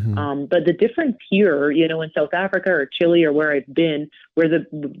 Mm-hmm. But the difference here, in South Africa or Chile or where I've been, where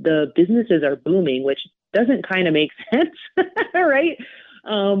the businesses are booming, which doesn't kind of make sense, right?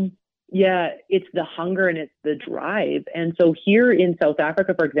 It's the hunger and it's the drive. And so here in South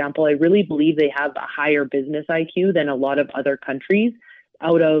Africa, for example, I really believe they have a higher business IQ than a lot of other countries.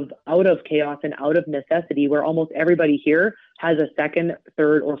 Out of chaos and out of necessity, where almost everybody here has a second,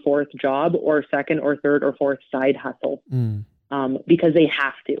 third, or fourth job, or second or third or fourth side hustle, because they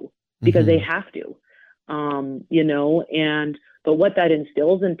have to, but what that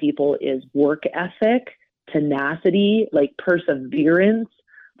instills in people is work ethic, tenacity, like perseverance,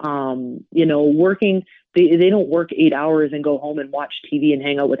 working. They don't work 8 hours and go home and watch TV and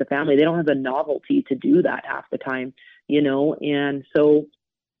hang out with the family. They don't have the novelty to do that half the time. And so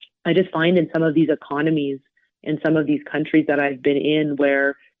I just find in some of these economies, in some of these countries that I've been in,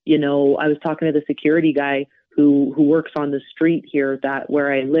 where, I was talking to the security guy who works on the street here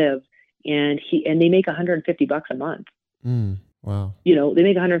where I live, and they make $150 a month. Wow. They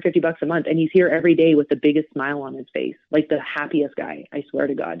make $150 a month, and he's here every day with the biggest smile on his face, like the happiest guy, I swear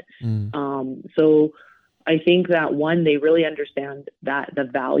to God. So I think that they really understand that the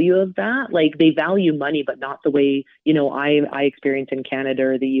value of that, like they value money, but not the way, I experience in Canada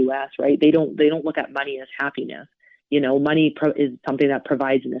or the US, right? They don't look at money as happiness. Money is something that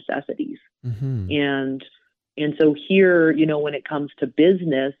provides necessities. Mm-hmm. And so here, when it comes to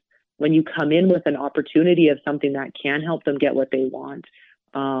business, when you come in with an opportunity of something that can help them get what they want,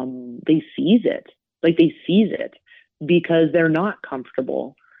 they seize it because they're not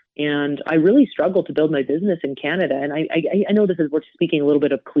comfortable. And I really struggled to build my business in Canada. And I know we're speaking a little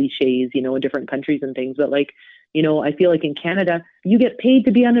bit of cliches, in different countries and things, but I feel like in Canada, you get paid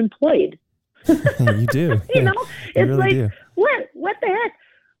to be unemployed. You do. It's really like, do. What the heck?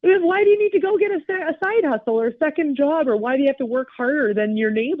 Why do you need to go get a side hustle or a second job? Or why do you have to work harder than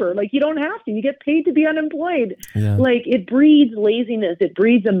your neighbor? Like, you don't have to. You get paid to be unemployed. Yeah. Like, it breeds laziness. It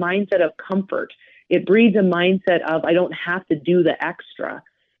breeds a mindset of comfort. It breeds a mindset of, I don't have to do the extra.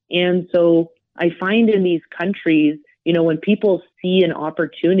 And so I find in these countries, when people see an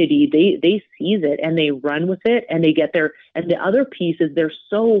opportunity, they seize it and they run with it and they get there. And the other piece is they're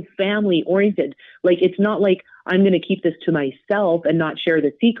so family oriented. Like, it's not like I'm going to keep this to myself and not share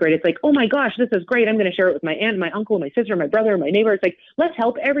the secret. It's like, oh my gosh, this is great. I'm going to share it with my aunt, my uncle, my sister, my brother, my neighbor. It's like, let's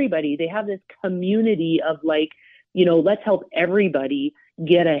help everybody. They have this community of let's help everybody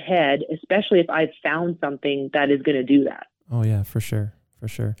get ahead, especially if I've found something that is going to do that. Oh yeah, for sure. For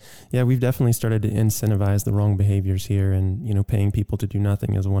sure. Yeah, we've definitely started to incentivize the wrong behaviors here, and, paying people to do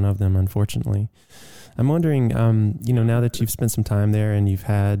nothing is one of them, unfortunately. I'm wondering, now that you've spent some time there and you've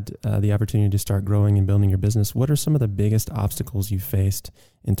had the opportunity to start growing and building your business, what are some of the biggest obstacles you've faced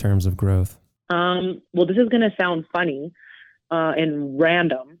in terms of growth? Well, this is going to sound funny and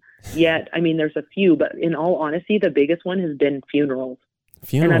random, yet, there's a few, but in all honesty, the biggest one has been funerals.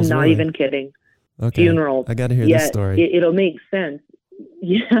 And I'm not even kidding. Okay. Funerals. I got to hear this story. It'll make sense.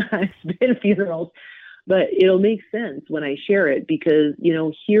 Yeah, it's been funerals, but it'll make sense when I share it because,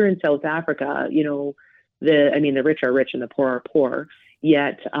 here in South Africa, the rich are rich and the poor are poor.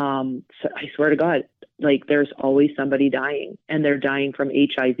 Yet, so I swear to God, like there's always somebody dying, and they're dying from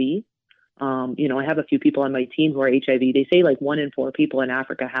HIV. I have a few people on my team who are HIV. They say like 1 in 4 people in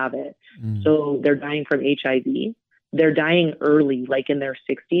Africa have it. So they're dying from HIV. they're dying early, like in their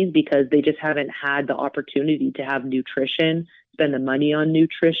 60s, because they just haven't had the opportunity to have nutrition, spend the money on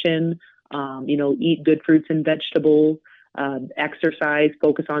nutrition, eat good fruits and vegetables, exercise,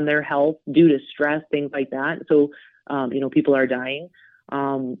 focus on their health due to stress, things like that. So, people are dying.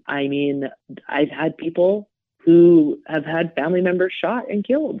 I've had people who have had family members shot and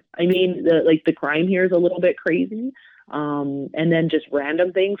killed. The crime here is a little bit crazy. And then just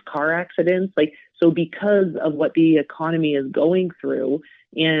random things, car accidents, so because of what the economy is going through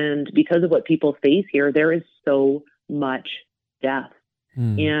and because of what people face here, there is so much death.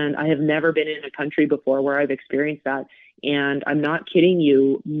 And I have never been in a country before where I've experienced that. And I'm not kidding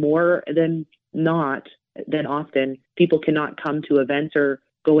you, more than often, people cannot come to events or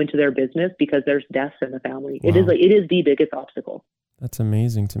go into their business because there's deaths in the family. Wow. It is the biggest obstacle. That's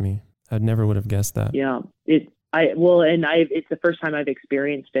amazing to me. I never would have guessed that. Yeah. It's the first time I've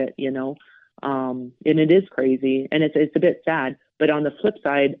experienced it, and it is crazy and it's a bit sad, but on the flip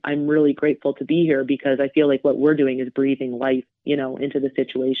side, I'm really grateful to be here because I feel like what we're doing is breathing life, into the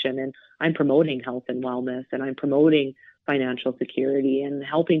situation, and I'm promoting health and wellness, and I'm promoting financial security and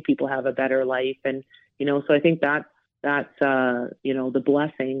helping people have a better life. And, so I think that's the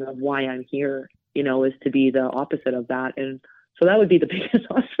blessing of why I'm here, is to be the opposite of that. And so that would be the biggest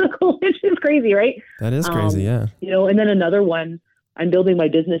obstacle, which is crazy, right? That is crazy, yeah. And then another one, I'm building my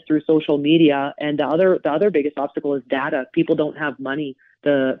business through social media, and the other biggest obstacle is data. People don't have money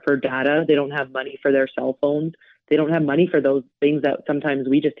for data. They don't have money for their cell phones. They don't have money for those things that sometimes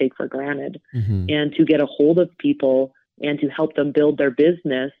we just take for granted. Mm-hmm. And to get a hold of people and to help them build their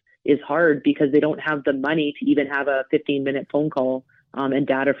business is hard because they don't have the money to even have a 15-minute phone call and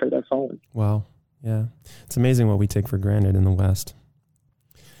data for their phone. Wow. Yeah. It's amazing what we take for granted in the West.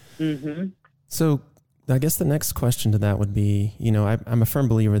 Mm-hmm. So I guess the next question to that would be, I'm a firm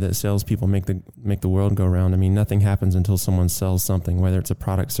believer that salespeople make the world go round. I mean, nothing happens until someone sells something, whether it's a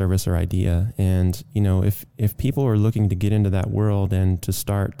product, service, or idea. And, if people are looking to get into that world and to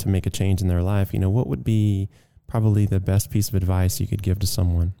start to make a change in their life, what would be probably the best piece of advice you could give to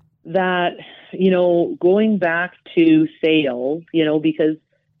someone? That, going back to sales, because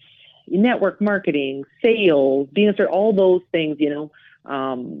network marketing, sales, all those things,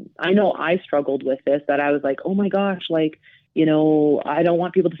 I know I struggled with this, that I was like, oh my gosh, I don't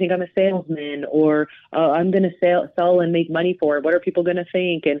want people to think I'm a salesman, or I'm going to sell and make money for it. What are people going to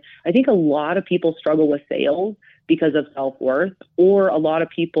think? And I think a lot of people struggle with sales because of self-worth, or a lot of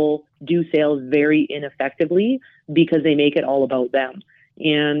people do sales very ineffectively because they make it all about them.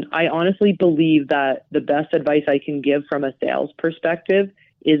 And I honestly believe that the best advice I can give from a sales perspective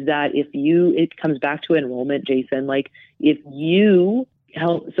is that it comes back to enrollment, Jason, if you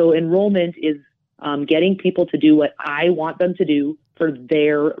help, so enrollment is getting people to do what I want them to do for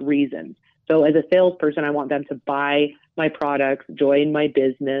their reasons. So as a salesperson, I want them to buy my products, join my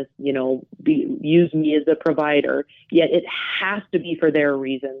business, use me as a provider, yet it has to be for their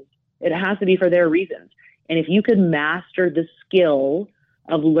reasons. It has to be for their reasons. And if you could master the skill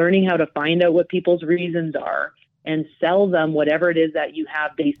of learning how to find out what people's reasons are and sell them whatever it is that you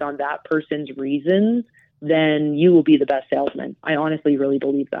have based on that person's reasons, then you will be the best salesman. I honestly really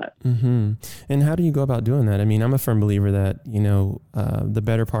believe that. Mm-hmm. And how do you go about doing that? I mean, I'm a firm believer that, the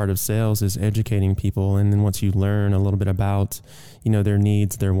better part of sales is educating people. And then once you learn a little bit about, their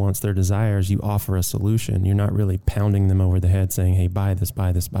needs, their wants, their desires, you offer a solution. You're not really pounding them over the head saying, hey, buy this,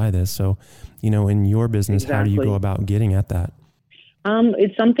 buy this, buy this. So, in your business, Exactly. How do you go about getting at that?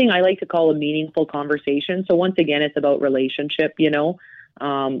 It's something I like to call a meaningful conversation. So once again, it's about relationship,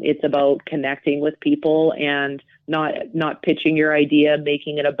 it's about connecting with people and not pitching your idea,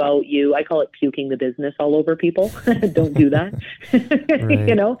 making it about you. I call it puking the business all over people. Don't do that.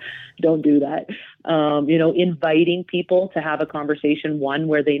 Right. Don't do that. Inviting people to have a conversation, one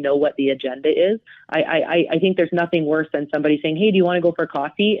where they know what the agenda is. I think there's nothing worse than somebody saying, hey, do you want to go for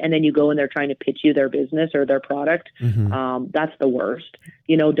coffee? And then you go and they're trying to pitch you their business or their product. Mm-hmm. That's the worst.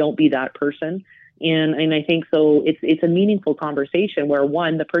 Don't be that person. And I think so it's a meaningful conversation where,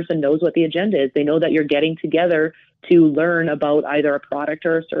 one, the person knows what the agenda is. They know that you're getting together to learn about either a product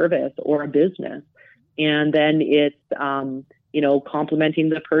or a service or a business. And then it's, complimenting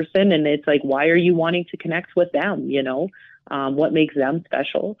the person. And it's like, why are you wanting to connect with them? What makes them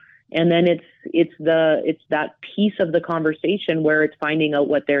special? And then it's that piece of the conversation where it's finding out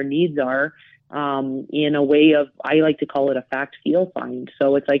what their needs are. In a way of, I like to call it a fact feel find.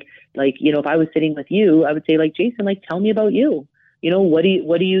 So it's like, if I was sitting with you, I would say Jason, tell me about you. what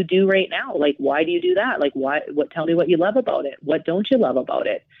do you do right now? Like, why do you do that? Like, tell me what you love about it. What don't you love about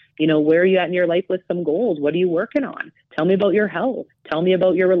it? Where are you at in your life with some goals? What are you working on? Tell me about your health. Tell me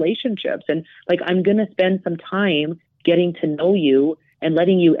about your relationships. And like, I'm going to spend some time getting to know you and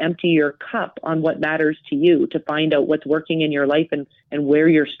letting you empty your cup on what matters to you, to find out what's working in your life and where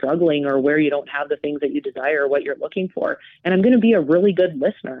you're struggling or where you don't have the things that you desire or what you're looking for. And I'm going to be a really good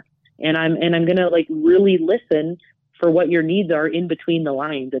listener. And I'm going to like really listen for what your needs are in between the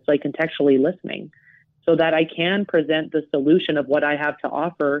lines. It's like contextually listening so that I can present the solution of what I have to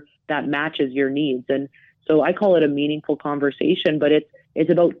offer that matches your needs. And so I call it a meaningful conversation, but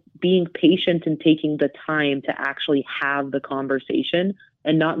it's about being patient and taking the time to actually have the conversation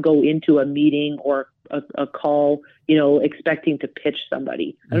and not go into a meeting or a call, expecting to pitch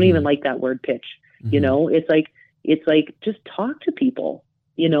somebody. I don't even like that word pitch. It's like just talk to people,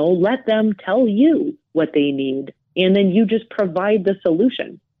 let them tell you what they need. And then you just provide the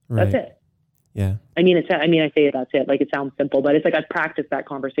solution. That's it. Yeah. I say that's it. Like, it sounds simple, but it's like I've practiced that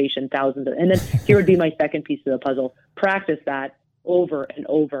conversation and then here would be my second piece of the puzzle. Practice that over and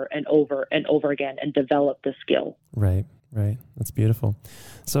over and over and over again and develop the skill. Right. That's beautiful.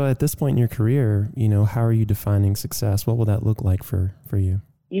 So at this point in your career, how are you defining success? What will that look like for you?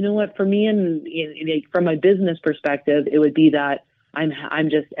 You know what, for me and from my business perspective, it would be that I'm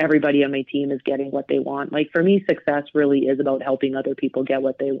just, everybody on my team is getting what they want. Like, for me, success really is about helping other people get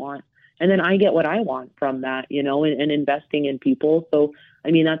what they want. And then I get what I want from that, and investing in people. So,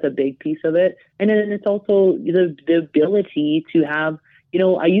 that's a big piece of it. And then it's also the ability to have,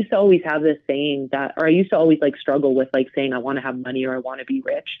 I used to always have this saying I used to always like struggle with like saying I want to have money or I want to be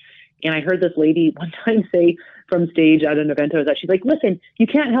rich. And I heard this lady one time say from stage at an event I was at, she's like, listen, you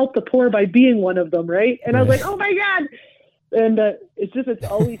can't help the poor by being one of them, right? And I was like, oh my God. And it's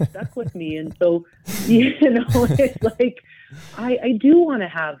always stuck with me. And so, it's like, I do want to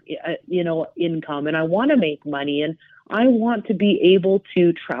have, income, and I want to make money, and I want to be able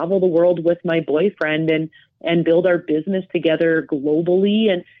to travel the world with my boyfriend and build our business together globally.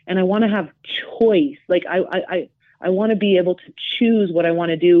 And I want to have choice. Like, I want to be able to choose what I want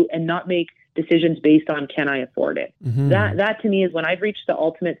to do and not make decisions based on, can I afford it? Mm-hmm. That to me is when I've reached the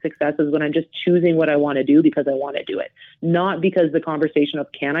ultimate success, is when I'm just choosing what I want to do because I want to do it, not because the conversation of,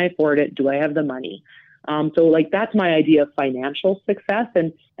 can I afford it? Do I have the money? So like, that's my idea of financial success.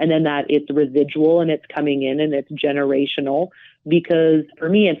 And then that it's residual and it's coming in and it's generational, because for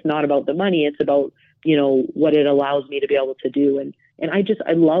me, it's not about the money. It's about, what it allows me to be able to do. And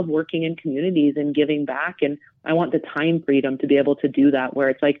I love working in communities and giving back. And I want the time freedom to be able to do that, where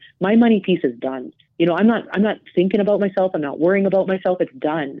it's like, my money piece is done. I'm not thinking about myself. I'm not worrying about myself. It's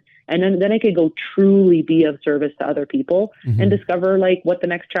done. And then I could go truly be of service to other people and discover like what the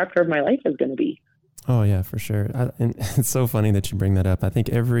next chapter of my life is going to be. Oh yeah, for sure. And it's so funny that you bring that up. I think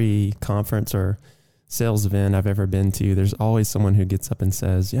every conference or sales event I've ever been to, there's always someone who gets up and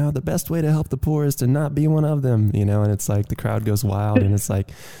says, yeah, the best way to help the poor is to not be one of them, and it's like the crowd goes wild and it's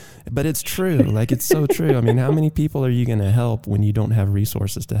like, but it's true. Like, it's so true. How many people are you going to help when you don't have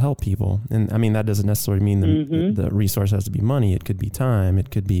resources to help people? And that doesn't necessarily mean the resource has to be money. It could be time.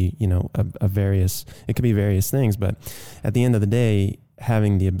 It could be, it could be various things. But at the end of the day,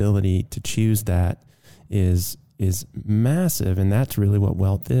 having the ability to choose that is massive. And that's really what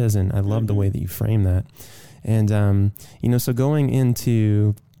wealth is. And I love the way that you frame that. And, so going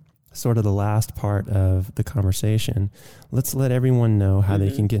into sort of the last part of the conversation, let's let everyone know how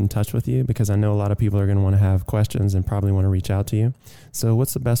they can get in touch with you, because I know a lot of people are going to want to have questions and probably want to reach out to you. So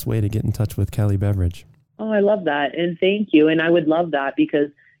what's the best way to get in touch with Kelly Beveridge? Oh, I love that. And thank you. And I would love that because,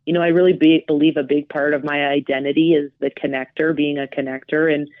 I really believe a big part of my identity is the connector, being a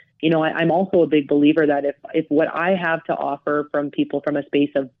connector. And, I'm also a big believer that if what I have to offer from people from a space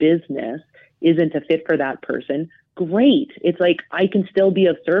of business isn't a fit for that person, great. It's like, I can still be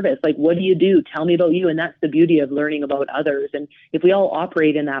of service. Like, what do you do? Tell me about you. And that's the beauty of learning about others. And if we all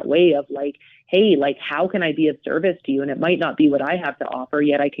operate in that way of like, hey, like, how can I be of service to you? And it might not be what I have to offer,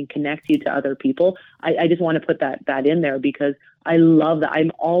 yet I can connect you to other people. I just want to put that in there because I love that.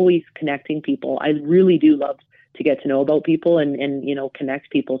 I'm always connecting people. I really do love to get to know about people and connect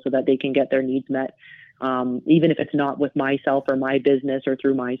people so that they can get their needs met, even if it's not with myself or my business or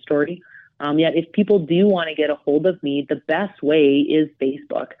through my story. Yet if people do want to get a hold of me, the best way is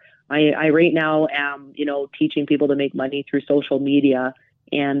Facebook. I right now am, teaching people to make money through social media,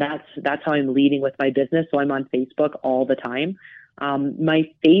 and that's how I'm leading with my business. So I'm on Facebook all the time. My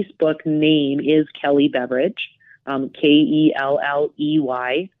Facebook name is Kelly Beveridge, Kelley,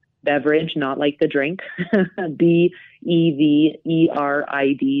 Beveridge, not like the drink, Beveridge.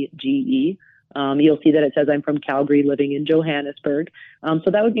 you'll see that it says I'm from Calgary, living in Johannesburg.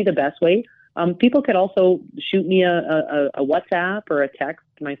 So that would be the best way. People could also shoot me a WhatsApp or a text.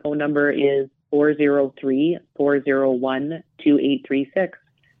 My phone number is 403-401-2836.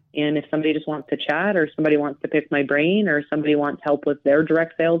 And if somebody just wants to chat, or somebody wants to pick my brain, or somebody wants help with their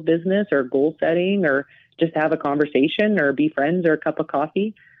direct sales business or goal setting, or just have a conversation or be friends or a cup of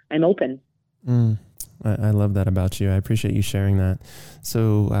coffee, I'm open. I love that about you. I appreciate you sharing that.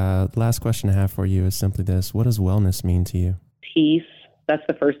 So last question I have for you is simply this. What does wellness mean to you? Peace. That's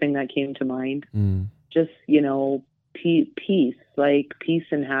the first thing that came to mind. Just, peace, like peace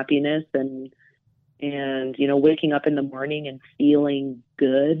and happiness, and waking up in the morning and feeling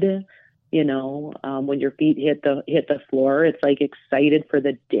good. When your feet hit the floor, it's like excited for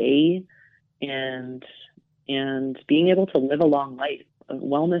the day, and being able to live a long life.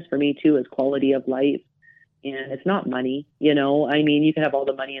 Wellness for me too is quality of life, and it's not money. You can have all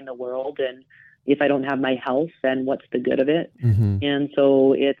the money in the world, and if I don't have my health, then what's the good of it? And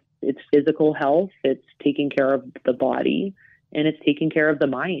so it's physical health, it's taking care of the body, and it's taking care of the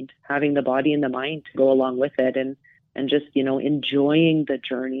mind, having the body and the mind to go along with it, and just, enjoying the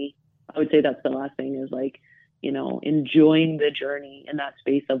journey. I would say that's the last thing, is enjoying the journey in that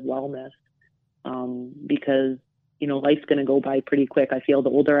space of wellness. Because, life's going to go by pretty quick. I feel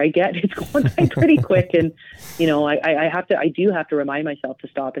the older I get, it's going by pretty quick. And, I do have to remind myself to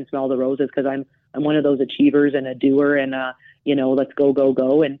stop and smell the roses, because I'm one of those achievers and a doer, and, let's go.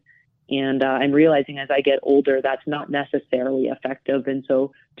 And I'm realizing as I get older, that's not necessarily effective. And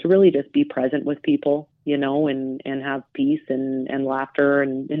so to really just be present with people, and have peace and laughter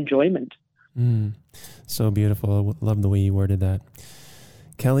and enjoyment. So beautiful. I love the way you worded that.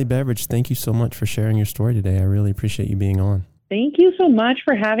 Kelly Beveridge, thank you so much for sharing your story today. I really appreciate you being on. Thank you so much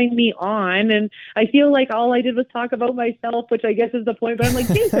for having me on. And I feel like all I did was talk about myself, which I guess is the point. But I'm like,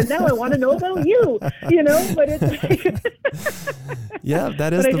 Jason, now I want to know about you, but it's like... Yeah,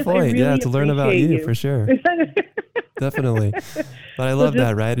 that is the point. Really to learn about you for sure. Definitely. But I love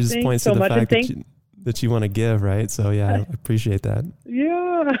that, right? It just points to the fact that you want to give, right? So yeah, I appreciate that.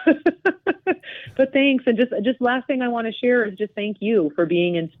 Yeah. But thanks. And just last thing I want to share is just thank you for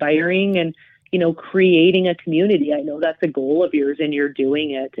being inspiring and, creating a community. I know that's a goal of yours, and you're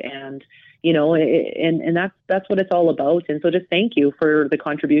doing it. And, and that's what it's all about. And so just thank you for the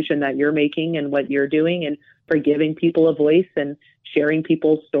contribution that you're making and what you're doing, and for giving people a voice and sharing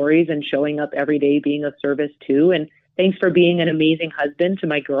people's stories and showing up every day being of service too. And thanks for being an amazing husband to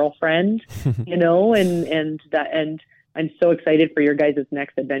my girlfriend, and I'm so excited for your guys'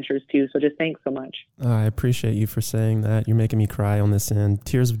 next adventures too. So just thanks so much. I appreciate you for saying that. You're making me cry on this end.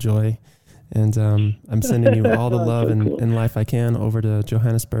 Tears of joy. And I'm sending you all the love and life I can over to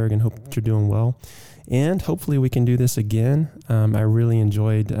Johannesburg, and hope that you're doing well. And hopefully we can do this again. I really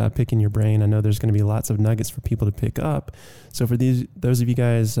enjoyed picking your brain. I know there's going to be lots of nuggets for people to pick up. So for those of you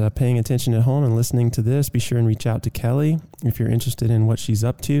guys paying attention at home and listening to this, be sure and reach out to Kelly if you're interested in what she's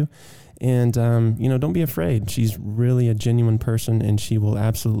up to. And, don't be afraid. She's really a genuine person, and she will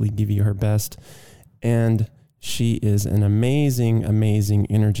absolutely give you her best. And she is an amazing, amazing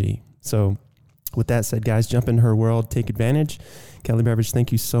energy. So with that said, guys, jump into her world, take advantage. Kelly Beveridge,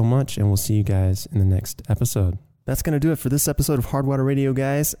 thank you so much, and we'll see you guys in the next episode. That's going to do it for this episode of Hardwater Radio,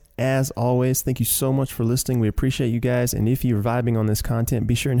 guys. As always, thank you so much for listening. We appreciate you guys. And if you're vibing on this content,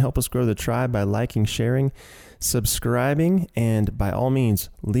 be sure and help us grow the tribe by liking, sharing, subscribing, and by all means,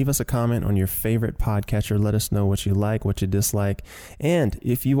 leave us a comment on your favorite podcatcher. Let us know what you like, what you dislike. And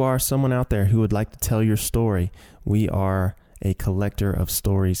if you are someone out there who would like to tell your story, we are a collector of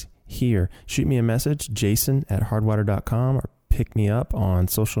stories here. Shoot me a message, jason@hardwater.com, or pick me up on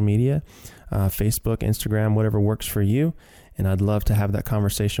social media, Facebook, Instagram, whatever works for you. And I'd love to have that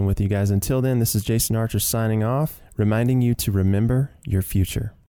conversation with you guys. Until then, this is Jason Archer signing off, reminding you to remember your future.